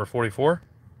 sold number 44.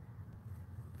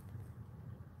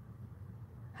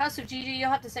 House of Gigi, you'll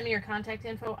have to send me your contact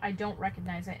info. I don't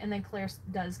recognize it. And then Claire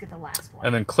does get the last one.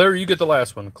 And then Claire, you get the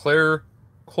last one. Claire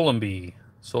Columby,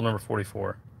 sold number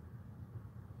 44.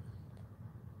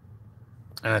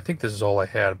 And I think this is all I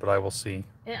had, but I will see.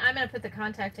 And I'm going to put the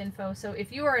contact info. So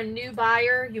if you are a new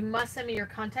buyer, you must send me your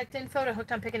contact info to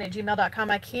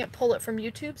hookedonpickin@gmail.com. I can't pull it from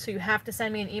YouTube, so you have to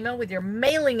send me an email with your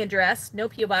mailing address. No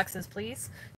P.O. boxes, please.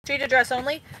 Street address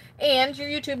only. And your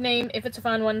YouTube name, if it's a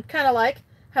fun one, kind of like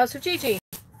House of Gigi.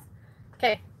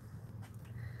 Okay.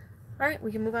 All right,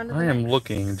 we can move on to the next. next.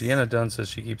 Looking. Deanna Dunn says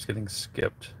she keeps getting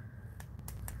skipped.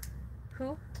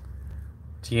 Who?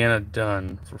 Deanna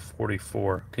Dunn for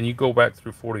 44. Can you go back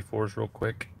through 44s real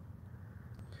quick?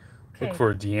 Okay. Look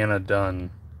for Deanna Dunn.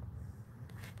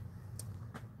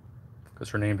 Because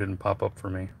her name didn't pop up for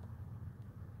me.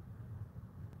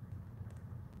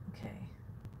 Okay.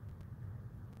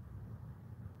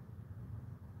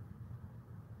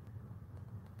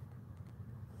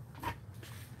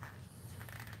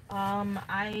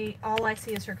 All I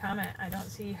see is her comment. I don't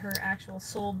see her actual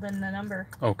sold in the number.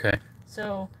 Okay.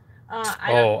 So,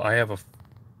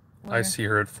 I see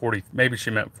her at 40. Maybe she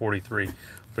meant 43,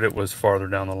 but it was farther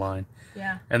down the line.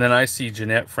 Yeah. And then I see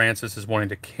Jeanette Francis is wanting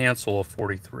to cancel a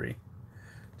 43.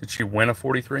 Did she win a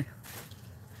 43?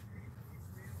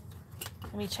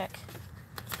 Let me check.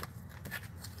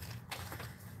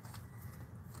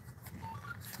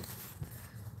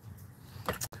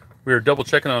 We were double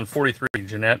checking on 43,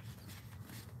 Jeanette.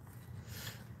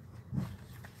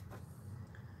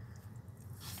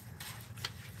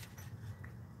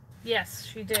 Yes,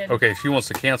 she did. Okay, she wants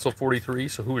to cancel 43.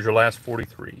 So who was your last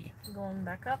 43? Going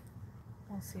back up.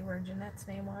 We'll see where Jeanette's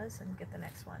name was and get the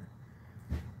next one.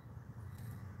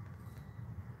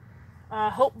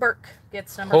 Hope Burke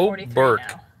gets number 43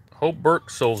 now. Hope Burke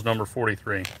sells number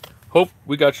 43. Hope,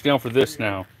 we got you down for this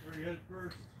now.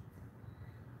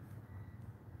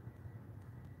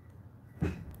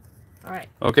 All right.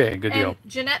 Okay, good deal.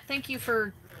 Jeanette, thank you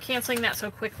for canceling that so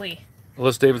quickly.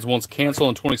 Alyssa Davis wants cancel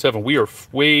in 27. We are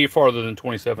way farther than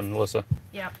 27, Alyssa.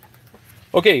 Yep.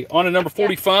 Okay, on to number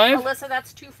 45. Yep. Alyssa,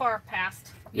 that's too far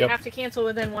past. You have to cancel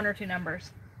within 1 or 2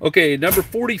 numbers. Okay, number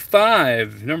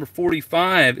 45. Number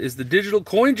 45 is the digital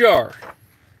coin jar.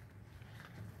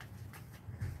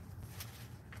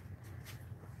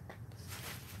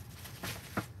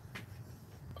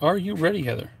 Are you ready,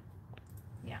 Heather?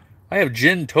 Yeah. I have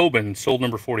Jen Tobin, sold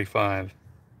number 45.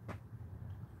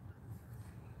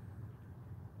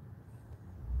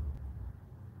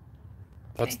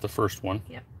 That's the first one.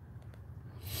 Yep.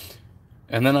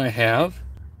 And then I have,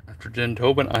 after Jen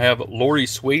Tobin, I have Lori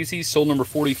Swayze, sold number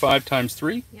 45 times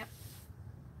 3. Yep.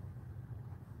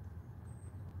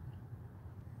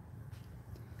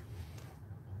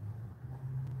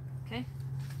 Okay.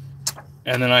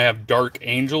 And then I have Dark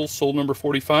Angel, sold number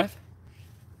 45.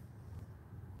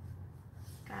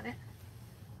 Got it.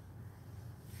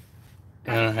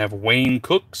 And I have Wayne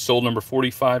Cook, sold number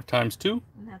 45 times 2.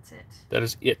 And that's it. That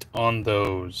is it on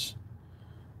those.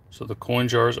 So the coin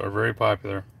jars are very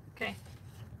popular. Okay.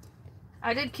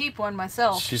 I did keep one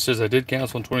myself. She says, I did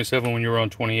cancel on 27 when you were on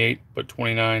 28, but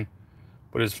 29,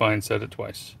 but it's fine, said it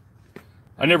twice.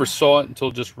 I never saw it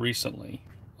until just recently,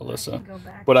 Alyssa.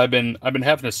 But I've been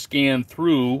having to scan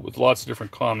through with lots of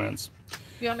different comments.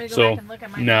 You want me to go back and look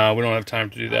at my No, we don't have time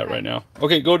to do that right now.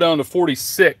 Okay, go down to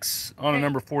 46. On to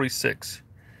number 46.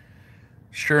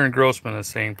 Sharon Grossman is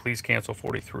saying, please cancel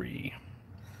 43.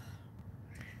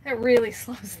 It really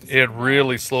slows us down. It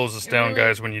really slows us down,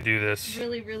 guys, when you do this. It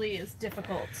really, really is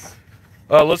difficult.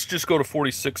 Let's just go to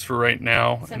 46 for right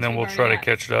now, Since and then we'll try to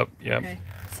catch it up. Yeah. Okay.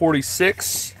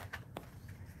 46.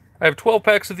 I have 12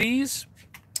 packs of these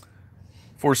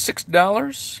for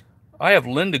 $6. I have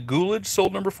Linda Coolidge,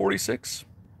 sold number 46.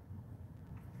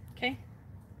 Okay.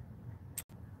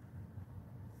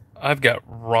 I've got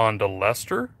Rhonda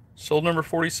Lester, sold number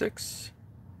 46.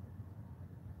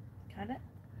 Got it.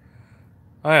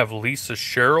 I have Lisa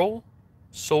Sherrill,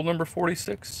 sold number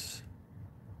 46.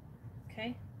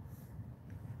 Okay.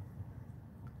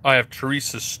 I have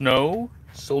Teresa Snow,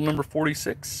 sold number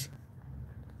 46.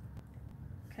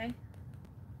 Okay.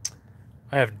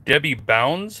 I have Debbie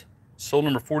Bounds, sold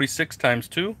number 46 times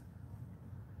 2.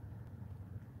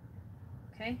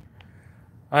 Okay.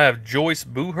 I have Joyce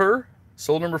Booher,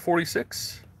 sold number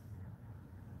 46.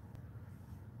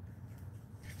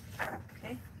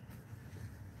 Okay.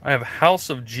 I have House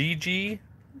of Gigi,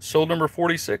 sold number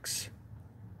 46.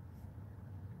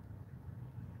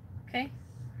 Okay.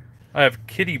 I have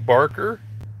Kitty Barker,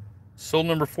 sold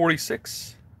number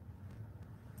 46.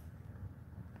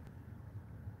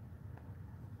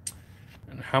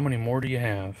 And how many more do you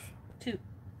have? 2,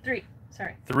 3.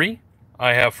 Sorry. 3?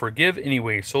 I have Forgive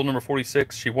Anyway, sold number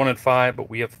 46. She wanted 5, but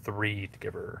we have 3 to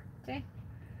give her. Okay.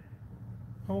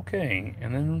 Okay,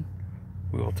 and then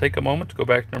we will take a moment to go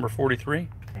back to number 43. Okay.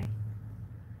 Let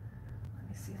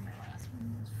me see my last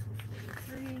one was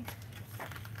 43.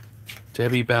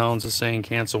 Debbie Bounds is saying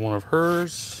cancel one of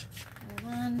hers.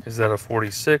 Hold on. Is that a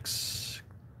 46?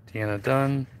 Deanna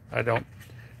Dunn. I don't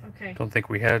think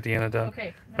we had Deanna Dunn.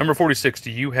 Okay. Number 46, do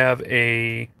you have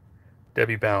a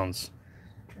Debbie Bounds?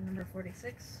 Number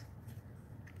 46.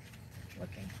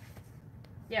 Looking.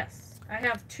 Yes, I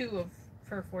have 2 of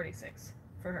for 46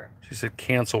 for her. She said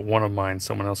cancel one of mine.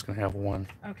 Someone else can have one.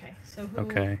 Okay, so who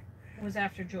was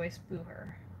after Joyce Booher?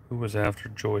 Who was after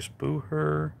Joyce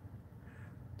Booher?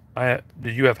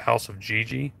 Did you have House of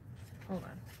Gigi? Hold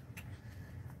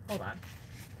on.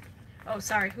 Oh,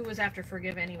 sorry. Who was after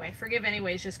Forgive Anyway? Forgive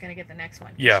Anyway is just going to get the next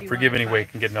one. Yeah, Forgive Anyway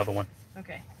can get another one.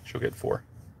 Okay. She'll get 4.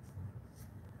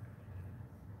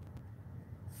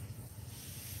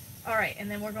 All right, and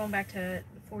then we're going back to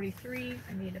 43.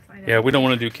 I need to find out. Yeah, we don't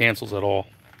want to do cancels at all.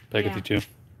 Peggy too.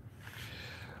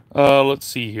 Let's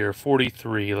see here.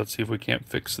 43. Let's see if we can't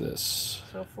fix this.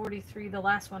 So 43, the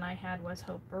last one I had was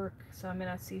Hope Burke. So I'm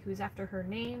going to see who's after her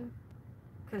name.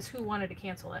 Because who wanted to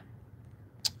cancel it?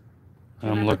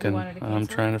 I'm looking. I'm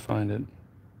trying to find it.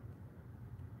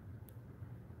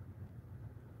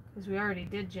 Because we already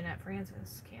did Jeanette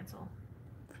Francis cancel.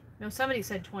 No, somebody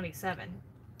said 27.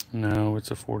 No,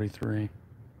 it's a 43.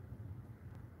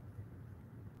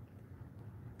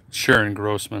 Sharon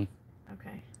Grossman.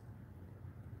 Okay.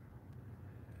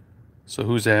 So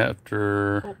who's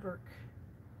after Hope Burke?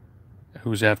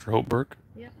 Who's after Hope Burke?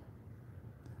 Yep.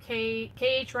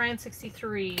 KH Ryan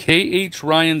 63. KH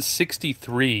Ryan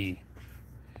 63.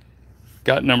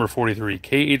 Got number 43.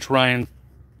 KH Ryan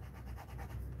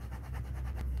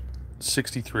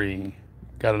 63.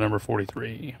 Got a number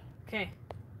 43. Okay.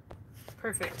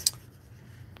 Perfect.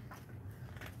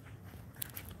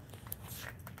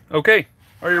 Okay.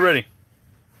 Are you ready?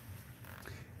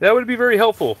 That would be very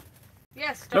helpful.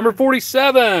 Yes. Number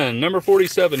 47. Number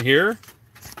 47 here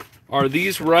are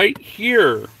these right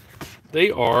here. They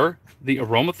are the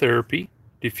aromatherapy,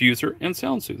 diffuser, and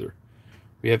sound soother.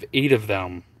 We have 8 of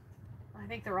them. I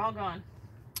think they're all gone.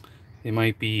 They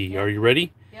might be. Yep. Are you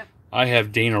ready? Yep. I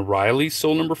have Dana Riley,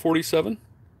 sold number 47.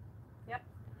 Yep.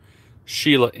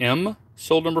 Sheila M.,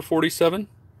 sold number 47.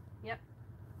 Yep.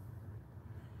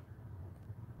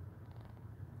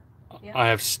 Yep. I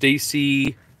have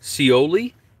Stacy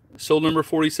Cioli, sold number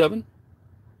 47.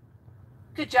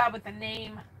 Good job with the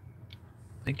name.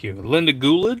 Thank you. Linda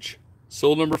Coolidge,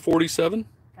 sold number 47.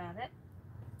 Got it.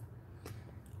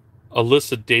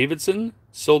 Alyssa Davidson,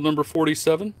 sold number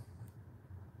 47.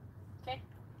 Okay.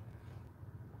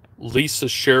 Lisa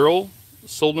Sherrill,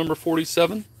 sold number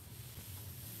 47.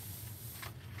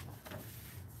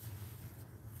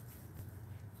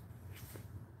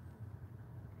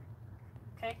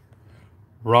 Okay.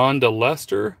 Rhonda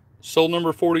Lester, sold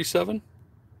number 47.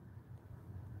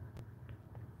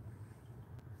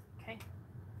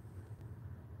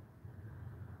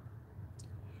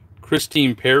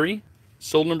 Christine Perry,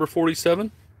 sold number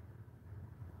 47.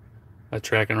 That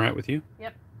tracking right with you?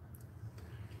 Yep.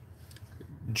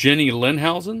 Jenny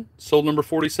Linhausen, sold number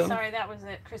 47. Sorry, that was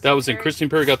it. That was it. Christine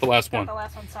Perry got the last one. Got the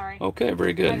last one, sorry. Okay,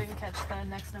 very good. I didn't catch the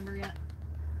next number yet.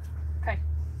 Okay.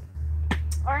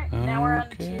 All right, now we're on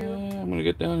to... I'm going to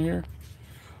get down here.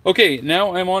 Okay,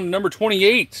 now I'm on number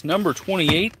 28. Number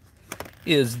 28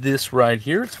 is this right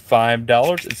here. It's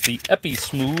 $5. It's the Epi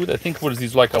Smooth. I think, what is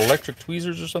these, like electric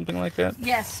tweezers or something like that?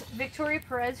 Yes. Victoria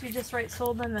Perez, you just write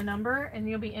sold in the number, and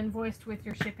you'll be invoiced with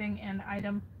your shipping and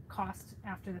item cost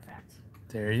after the fact.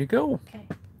 There you go. Okay.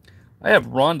 I have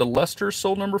Rhonda Lester,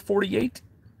 sold number 48.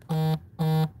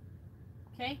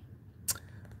 Okay.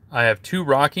 I have 2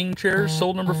 rocking chairs,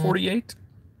 sold number 48.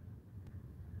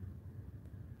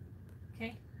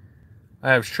 Okay.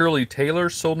 I have Shirley Taylor,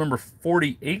 sold number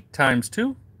 48 times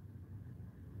 2.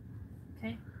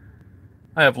 Okay.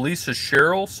 I have Lisa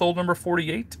Sherrill, sold number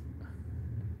 48.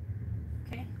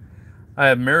 Okay. I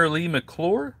have Mary Lee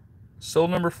McClure,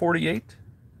 sold number 48.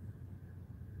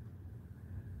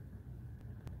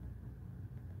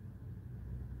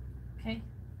 Okay.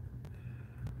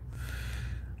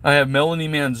 I have Melanie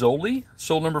Manzoli,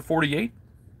 sold number 48.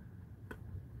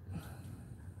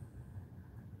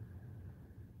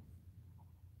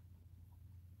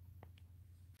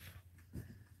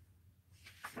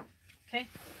 Okay.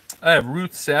 I have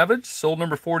Ruth Savage, sold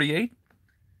number 48.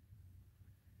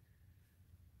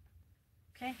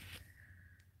 Okay.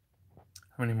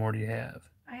 How many more do you have?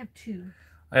 I have 2.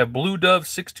 I have Blue Dove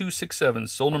 6267,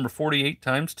 sold number 48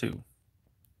 times 2.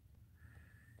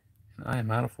 And I am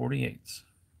out of 48s.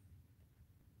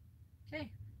 Okay.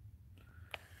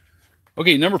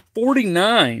 Okay, number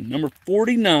 49. Number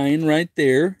 49 right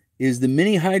there is the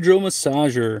Mini Hydro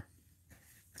Massager.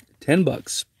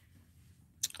 $10.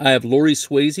 I have Lori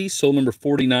Swayze, sold number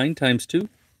 49 times 2.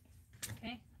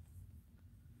 Okay.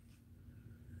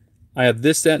 I have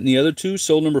This, That, and the Other Two,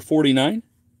 sold number 49.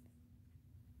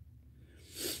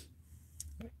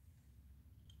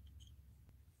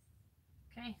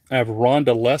 Okay. I have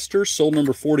Rhonda Lester, sold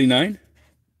number 49.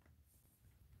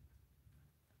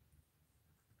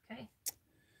 Okay.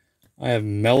 I have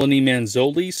Melanie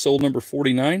Manzoli, sold number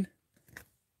 49.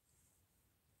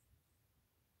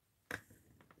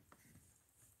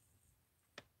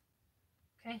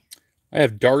 Okay. I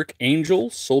have Dark Angel,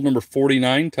 sold number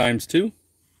 49 times 2.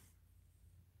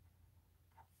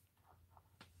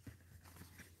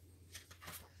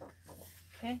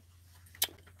 Okay.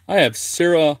 I have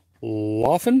Sarah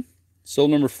Laughlin,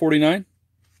 sold number 49.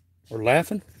 Or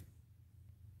Laughlin.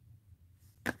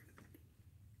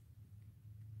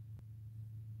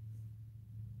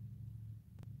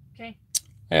 Okay.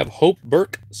 I have Hope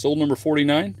Burke, sold number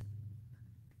 49.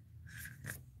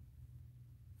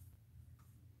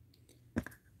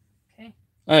 Okay.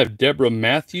 I have Deborah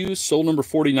Matthews, sold number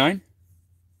 49.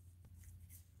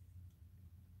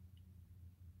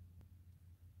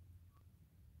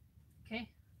 Okay.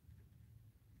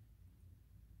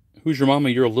 Who's your mama?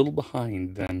 You're a little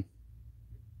behind then.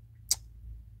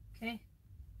 Okay.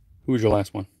 Who's your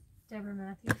last one? Deborah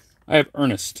Matthews. I have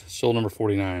Ernest, sold number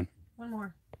 49. One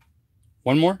more.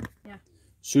 One more? Yeah.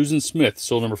 Susan Smith,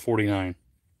 sold number 49.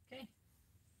 Okay.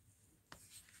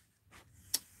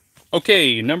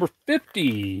 Okay, number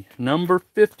 50. Number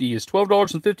 50 is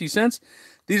 $12.50.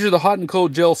 These are the hot and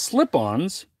cold gel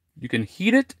slip-ons. You can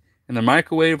heat it in the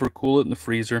microwave or cool it in the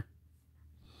freezer.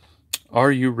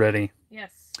 Are you ready?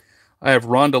 Yes. I have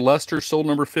Rhonda Lester, sold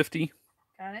number 50.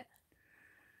 Got it.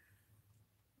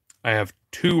 I have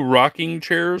 2 rocking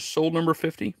chairs, sold number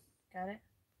 50. Got it.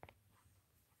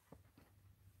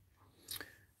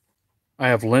 I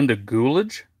have Linda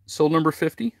Goolage, sold number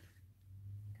 50.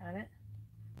 Got it.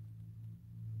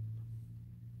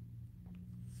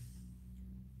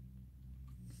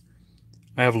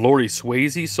 I have Lori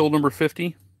Swayze, sold number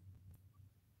 50.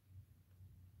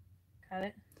 Got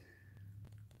it.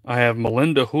 I have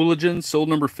Melinda Hooligan, sold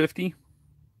number 50.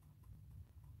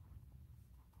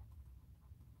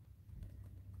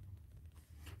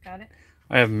 Got it.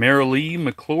 I have Mary Lee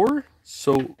McClure,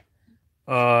 so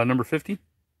number 50.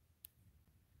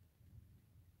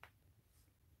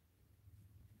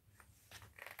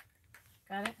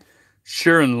 Got it.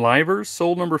 Sharon Livers,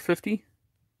 sold number 50.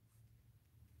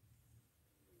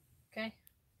 Okay.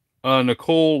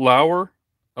 Nicole Lauer,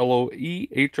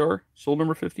 Loehr, sold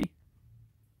number 50.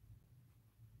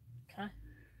 Okay.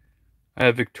 I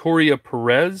have Victoria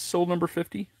Perez, sold number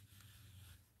 50.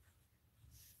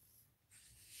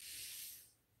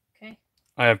 Okay.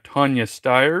 I have Tanya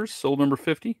Stiers, sold number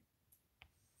 50.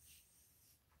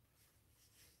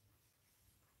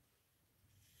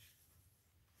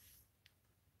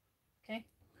 Okay.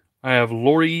 I have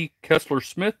Lori Kessler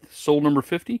Smith, sold number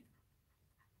 50.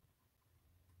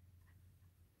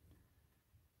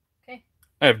 Okay.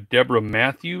 I have Deborah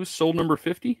Matthews, sold number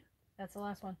 50. That's the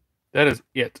last one. That is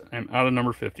it. I'm out of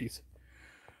number 50s.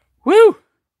 Woo!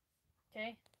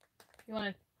 Okay. You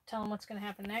want to tell them what's going to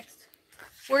happen next?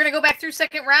 We're going to go back through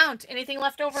second round. Anything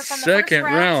left over from the first round? Second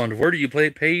round. Where do you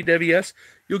pay WS?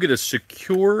 You'll get a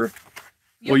secure...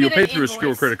 You'll pay through a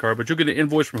secure credit card, but you'll get an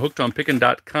invoice from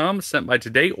hookedonpickin.com sent by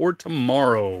today or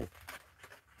tomorrow.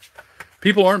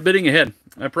 People aren't bidding ahead.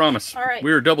 I promise. All right.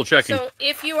 We are double checking. So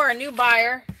if you are a new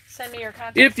buyer, send me your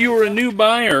contact. If you are a new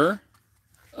buyer...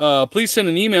 please send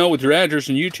an email with your address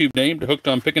and YouTube name to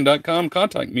hookedonpickin.com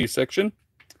contact me section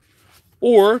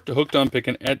or to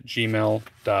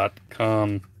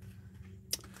hookedonpickin@gmail.com.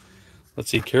 Let's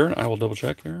see, Karen. I will double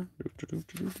check here.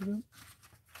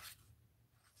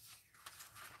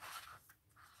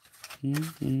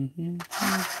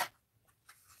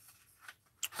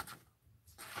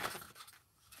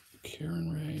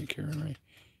 Karen Ray.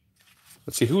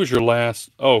 Let's see, who was your last?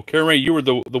 Oh, Karen Ray, you were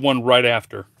the one right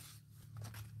after.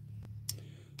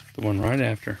 The one right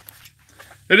after.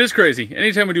 It is crazy.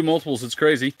 Anytime we do multiples, it's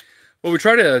crazy. But we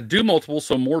try to do multiples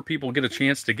so more people get a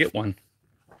chance to get one.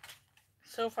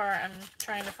 So far, I'm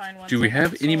trying to find one. Do we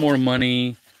have any more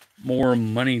money? More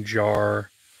money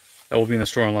jar that will be in the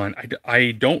store online?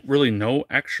 I don't really know,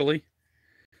 actually.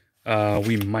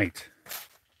 We might.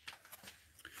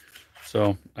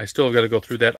 So I still got to go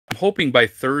through that. I'm hoping by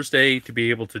Thursday to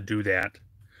be able to do that.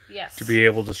 Yes. To be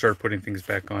able to start putting things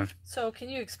back on. So can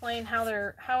you explain how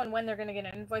and when they're going to get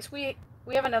an invoice? We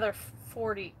have another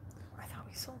 40. I thought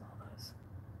we sold all those.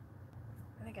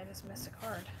 I think I just missed a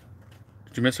card.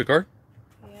 Did you miss a card?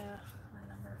 Yeah,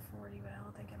 number 40, but I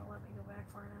don't think it'll let me go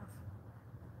back far enough.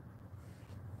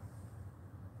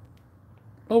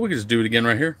 Oh, we can just do it again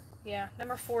right here. Yeah,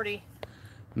 number 40.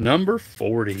 Number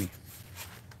 40.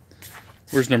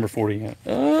 Where's number 40 at?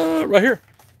 Right here.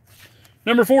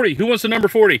 Number 40. Who wants the number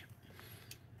 40?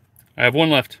 I have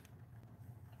one left.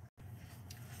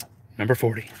 Number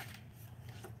 40.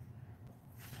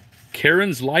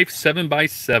 Karen's Life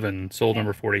 7x7, sold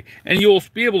number 40. And you'll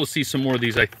be able to see some more of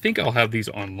these. I think I'll have these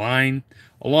online,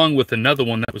 along with another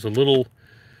one that was a little...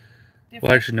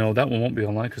 Well, actually, no, that one won't be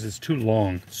online because it's too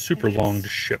long. Super long to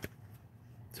ship.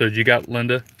 So you got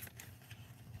Linda?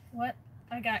 What?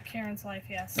 I got Karen's Life,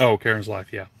 yes. Oh, Karen's Life,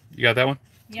 yeah. You got that one?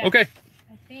 Yeah. Okay. I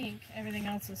think everything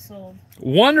else is sold.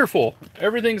 Wonderful.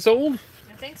 Everything's sold?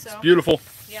 I think so. It's beautiful.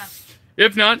 Yeah.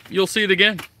 If not, you'll see it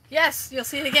again. Yes, you'll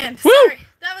see it again. Woo! Sorry.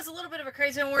 That was a little bit of a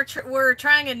crazy one. We're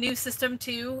trying a new system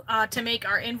too to make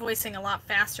our invoicing a lot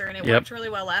faster, and it worked really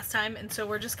well last time. And so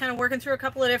we're just kind of working through a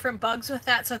couple of different bugs with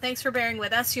that. So thanks for bearing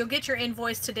with us. You'll get your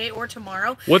invoice today or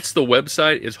tomorrow. What's the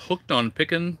website? Is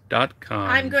hookedonpickin.com.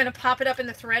 I'm going to pop it up in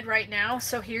the thread right now.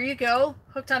 So here you go.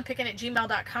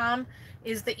 hookedonpickin@gmail.com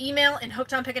is the email, and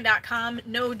hookedonpickin.com.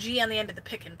 No G on the end of the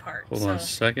pickin part. Hold on a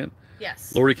second.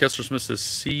 Yes. Lori Kessler Smith says,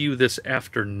 see you this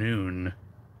afternoon.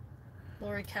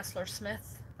 Lori Kessler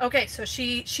Smith. Okay, so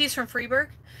she's from Freeburg.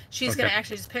 She's going to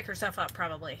actually just pick herself up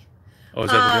probably. Oh,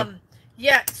 is that the deal?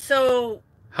 Yeah, so...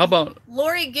 How about...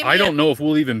 Lori, give me I don't know if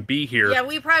we'll even be here. Yeah,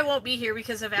 we probably won't be here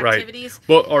because of activities.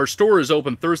 Right. Well, our store is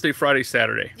open Thursday, Friday,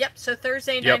 Saturday. Yep, so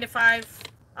Thursday 9 to 5,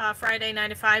 Friday 9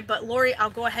 to 5. But Lori, I'll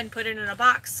go ahead and put it in a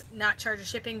box, not charge a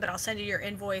shipping, but I'll send you your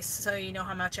invoice so you know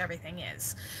how much everything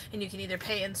is. And you can either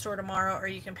pay in store tomorrow or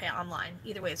you can pay online.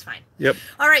 Either way is fine. Yep.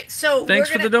 All right, so thanks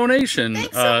for the donation.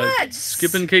 Thanks so much.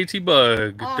 Skipping KT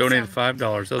Bug donated $5. That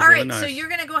was really nice. So you're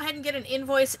going to go ahead and get an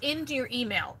invoice into your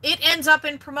email. It ends up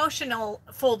in promotional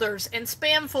folders and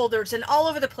spam folders and all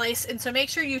over the place. And so make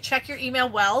sure you check your email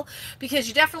well, because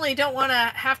you definitely don't want to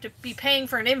have to be paying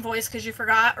for an invoice because you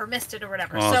forgot or missed it or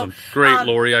whatever. Awesome. So, great,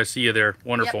 Lori. I see you there.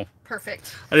 Wonderful. Yep,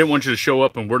 perfect. I didn't want you to show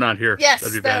up and we're not here. Yes,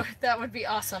 that'd be bad. That would be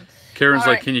awesome. Karen's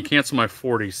like, can you cancel my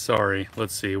 40? Sorry.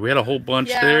 Let's see. We had a whole bunch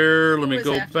there. Let me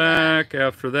go back.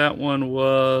 After that one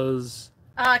was...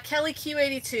 Kelly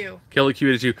Q82. Kelly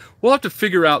Q82. We'll have to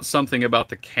figure out something about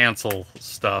the cancel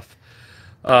stuff.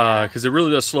 Because it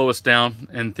really does slow us down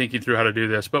and thinking through how to do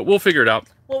this. But we'll figure it out.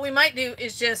 What we might do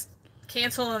is just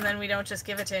cancel, and then we don't just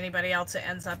give it to anybody else. It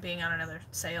ends up being on another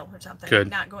sale or something. Good.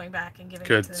 Not going back and giving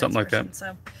it to the something next like person.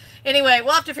 So anyway,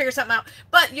 we'll have to figure something out.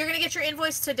 But you're going to get your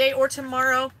invoice today or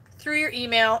tomorrow through your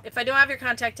email. If I don't have your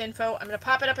contact info, I'm going to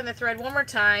pop it up in the thread one more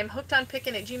time,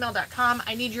 hookedonpickin@gmail.com.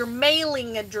 I need your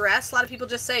mailing address. A lot of people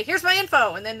just say, here's my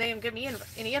info, and then they don't give me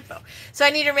any info. So I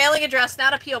need your mailing address,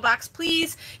 not a P.O. box.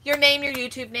 Please, your name, your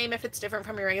YouTube name, if it's different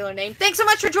from your regular name. Thanks so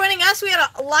much for joining us. We had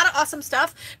a lot of awesome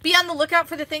stuff. Be on the lookout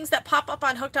for the things that pop up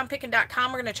on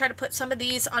hookedonpickin.com. We're going to try to put some of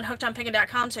these on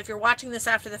hookedonpickin.com. So if you're watching this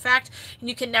after the fact and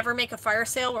you can never make a fire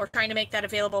sale, we're trying to make that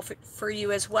available for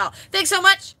you as well. Thanks so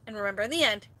much. And remember, in the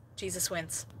end, Jesus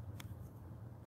wins.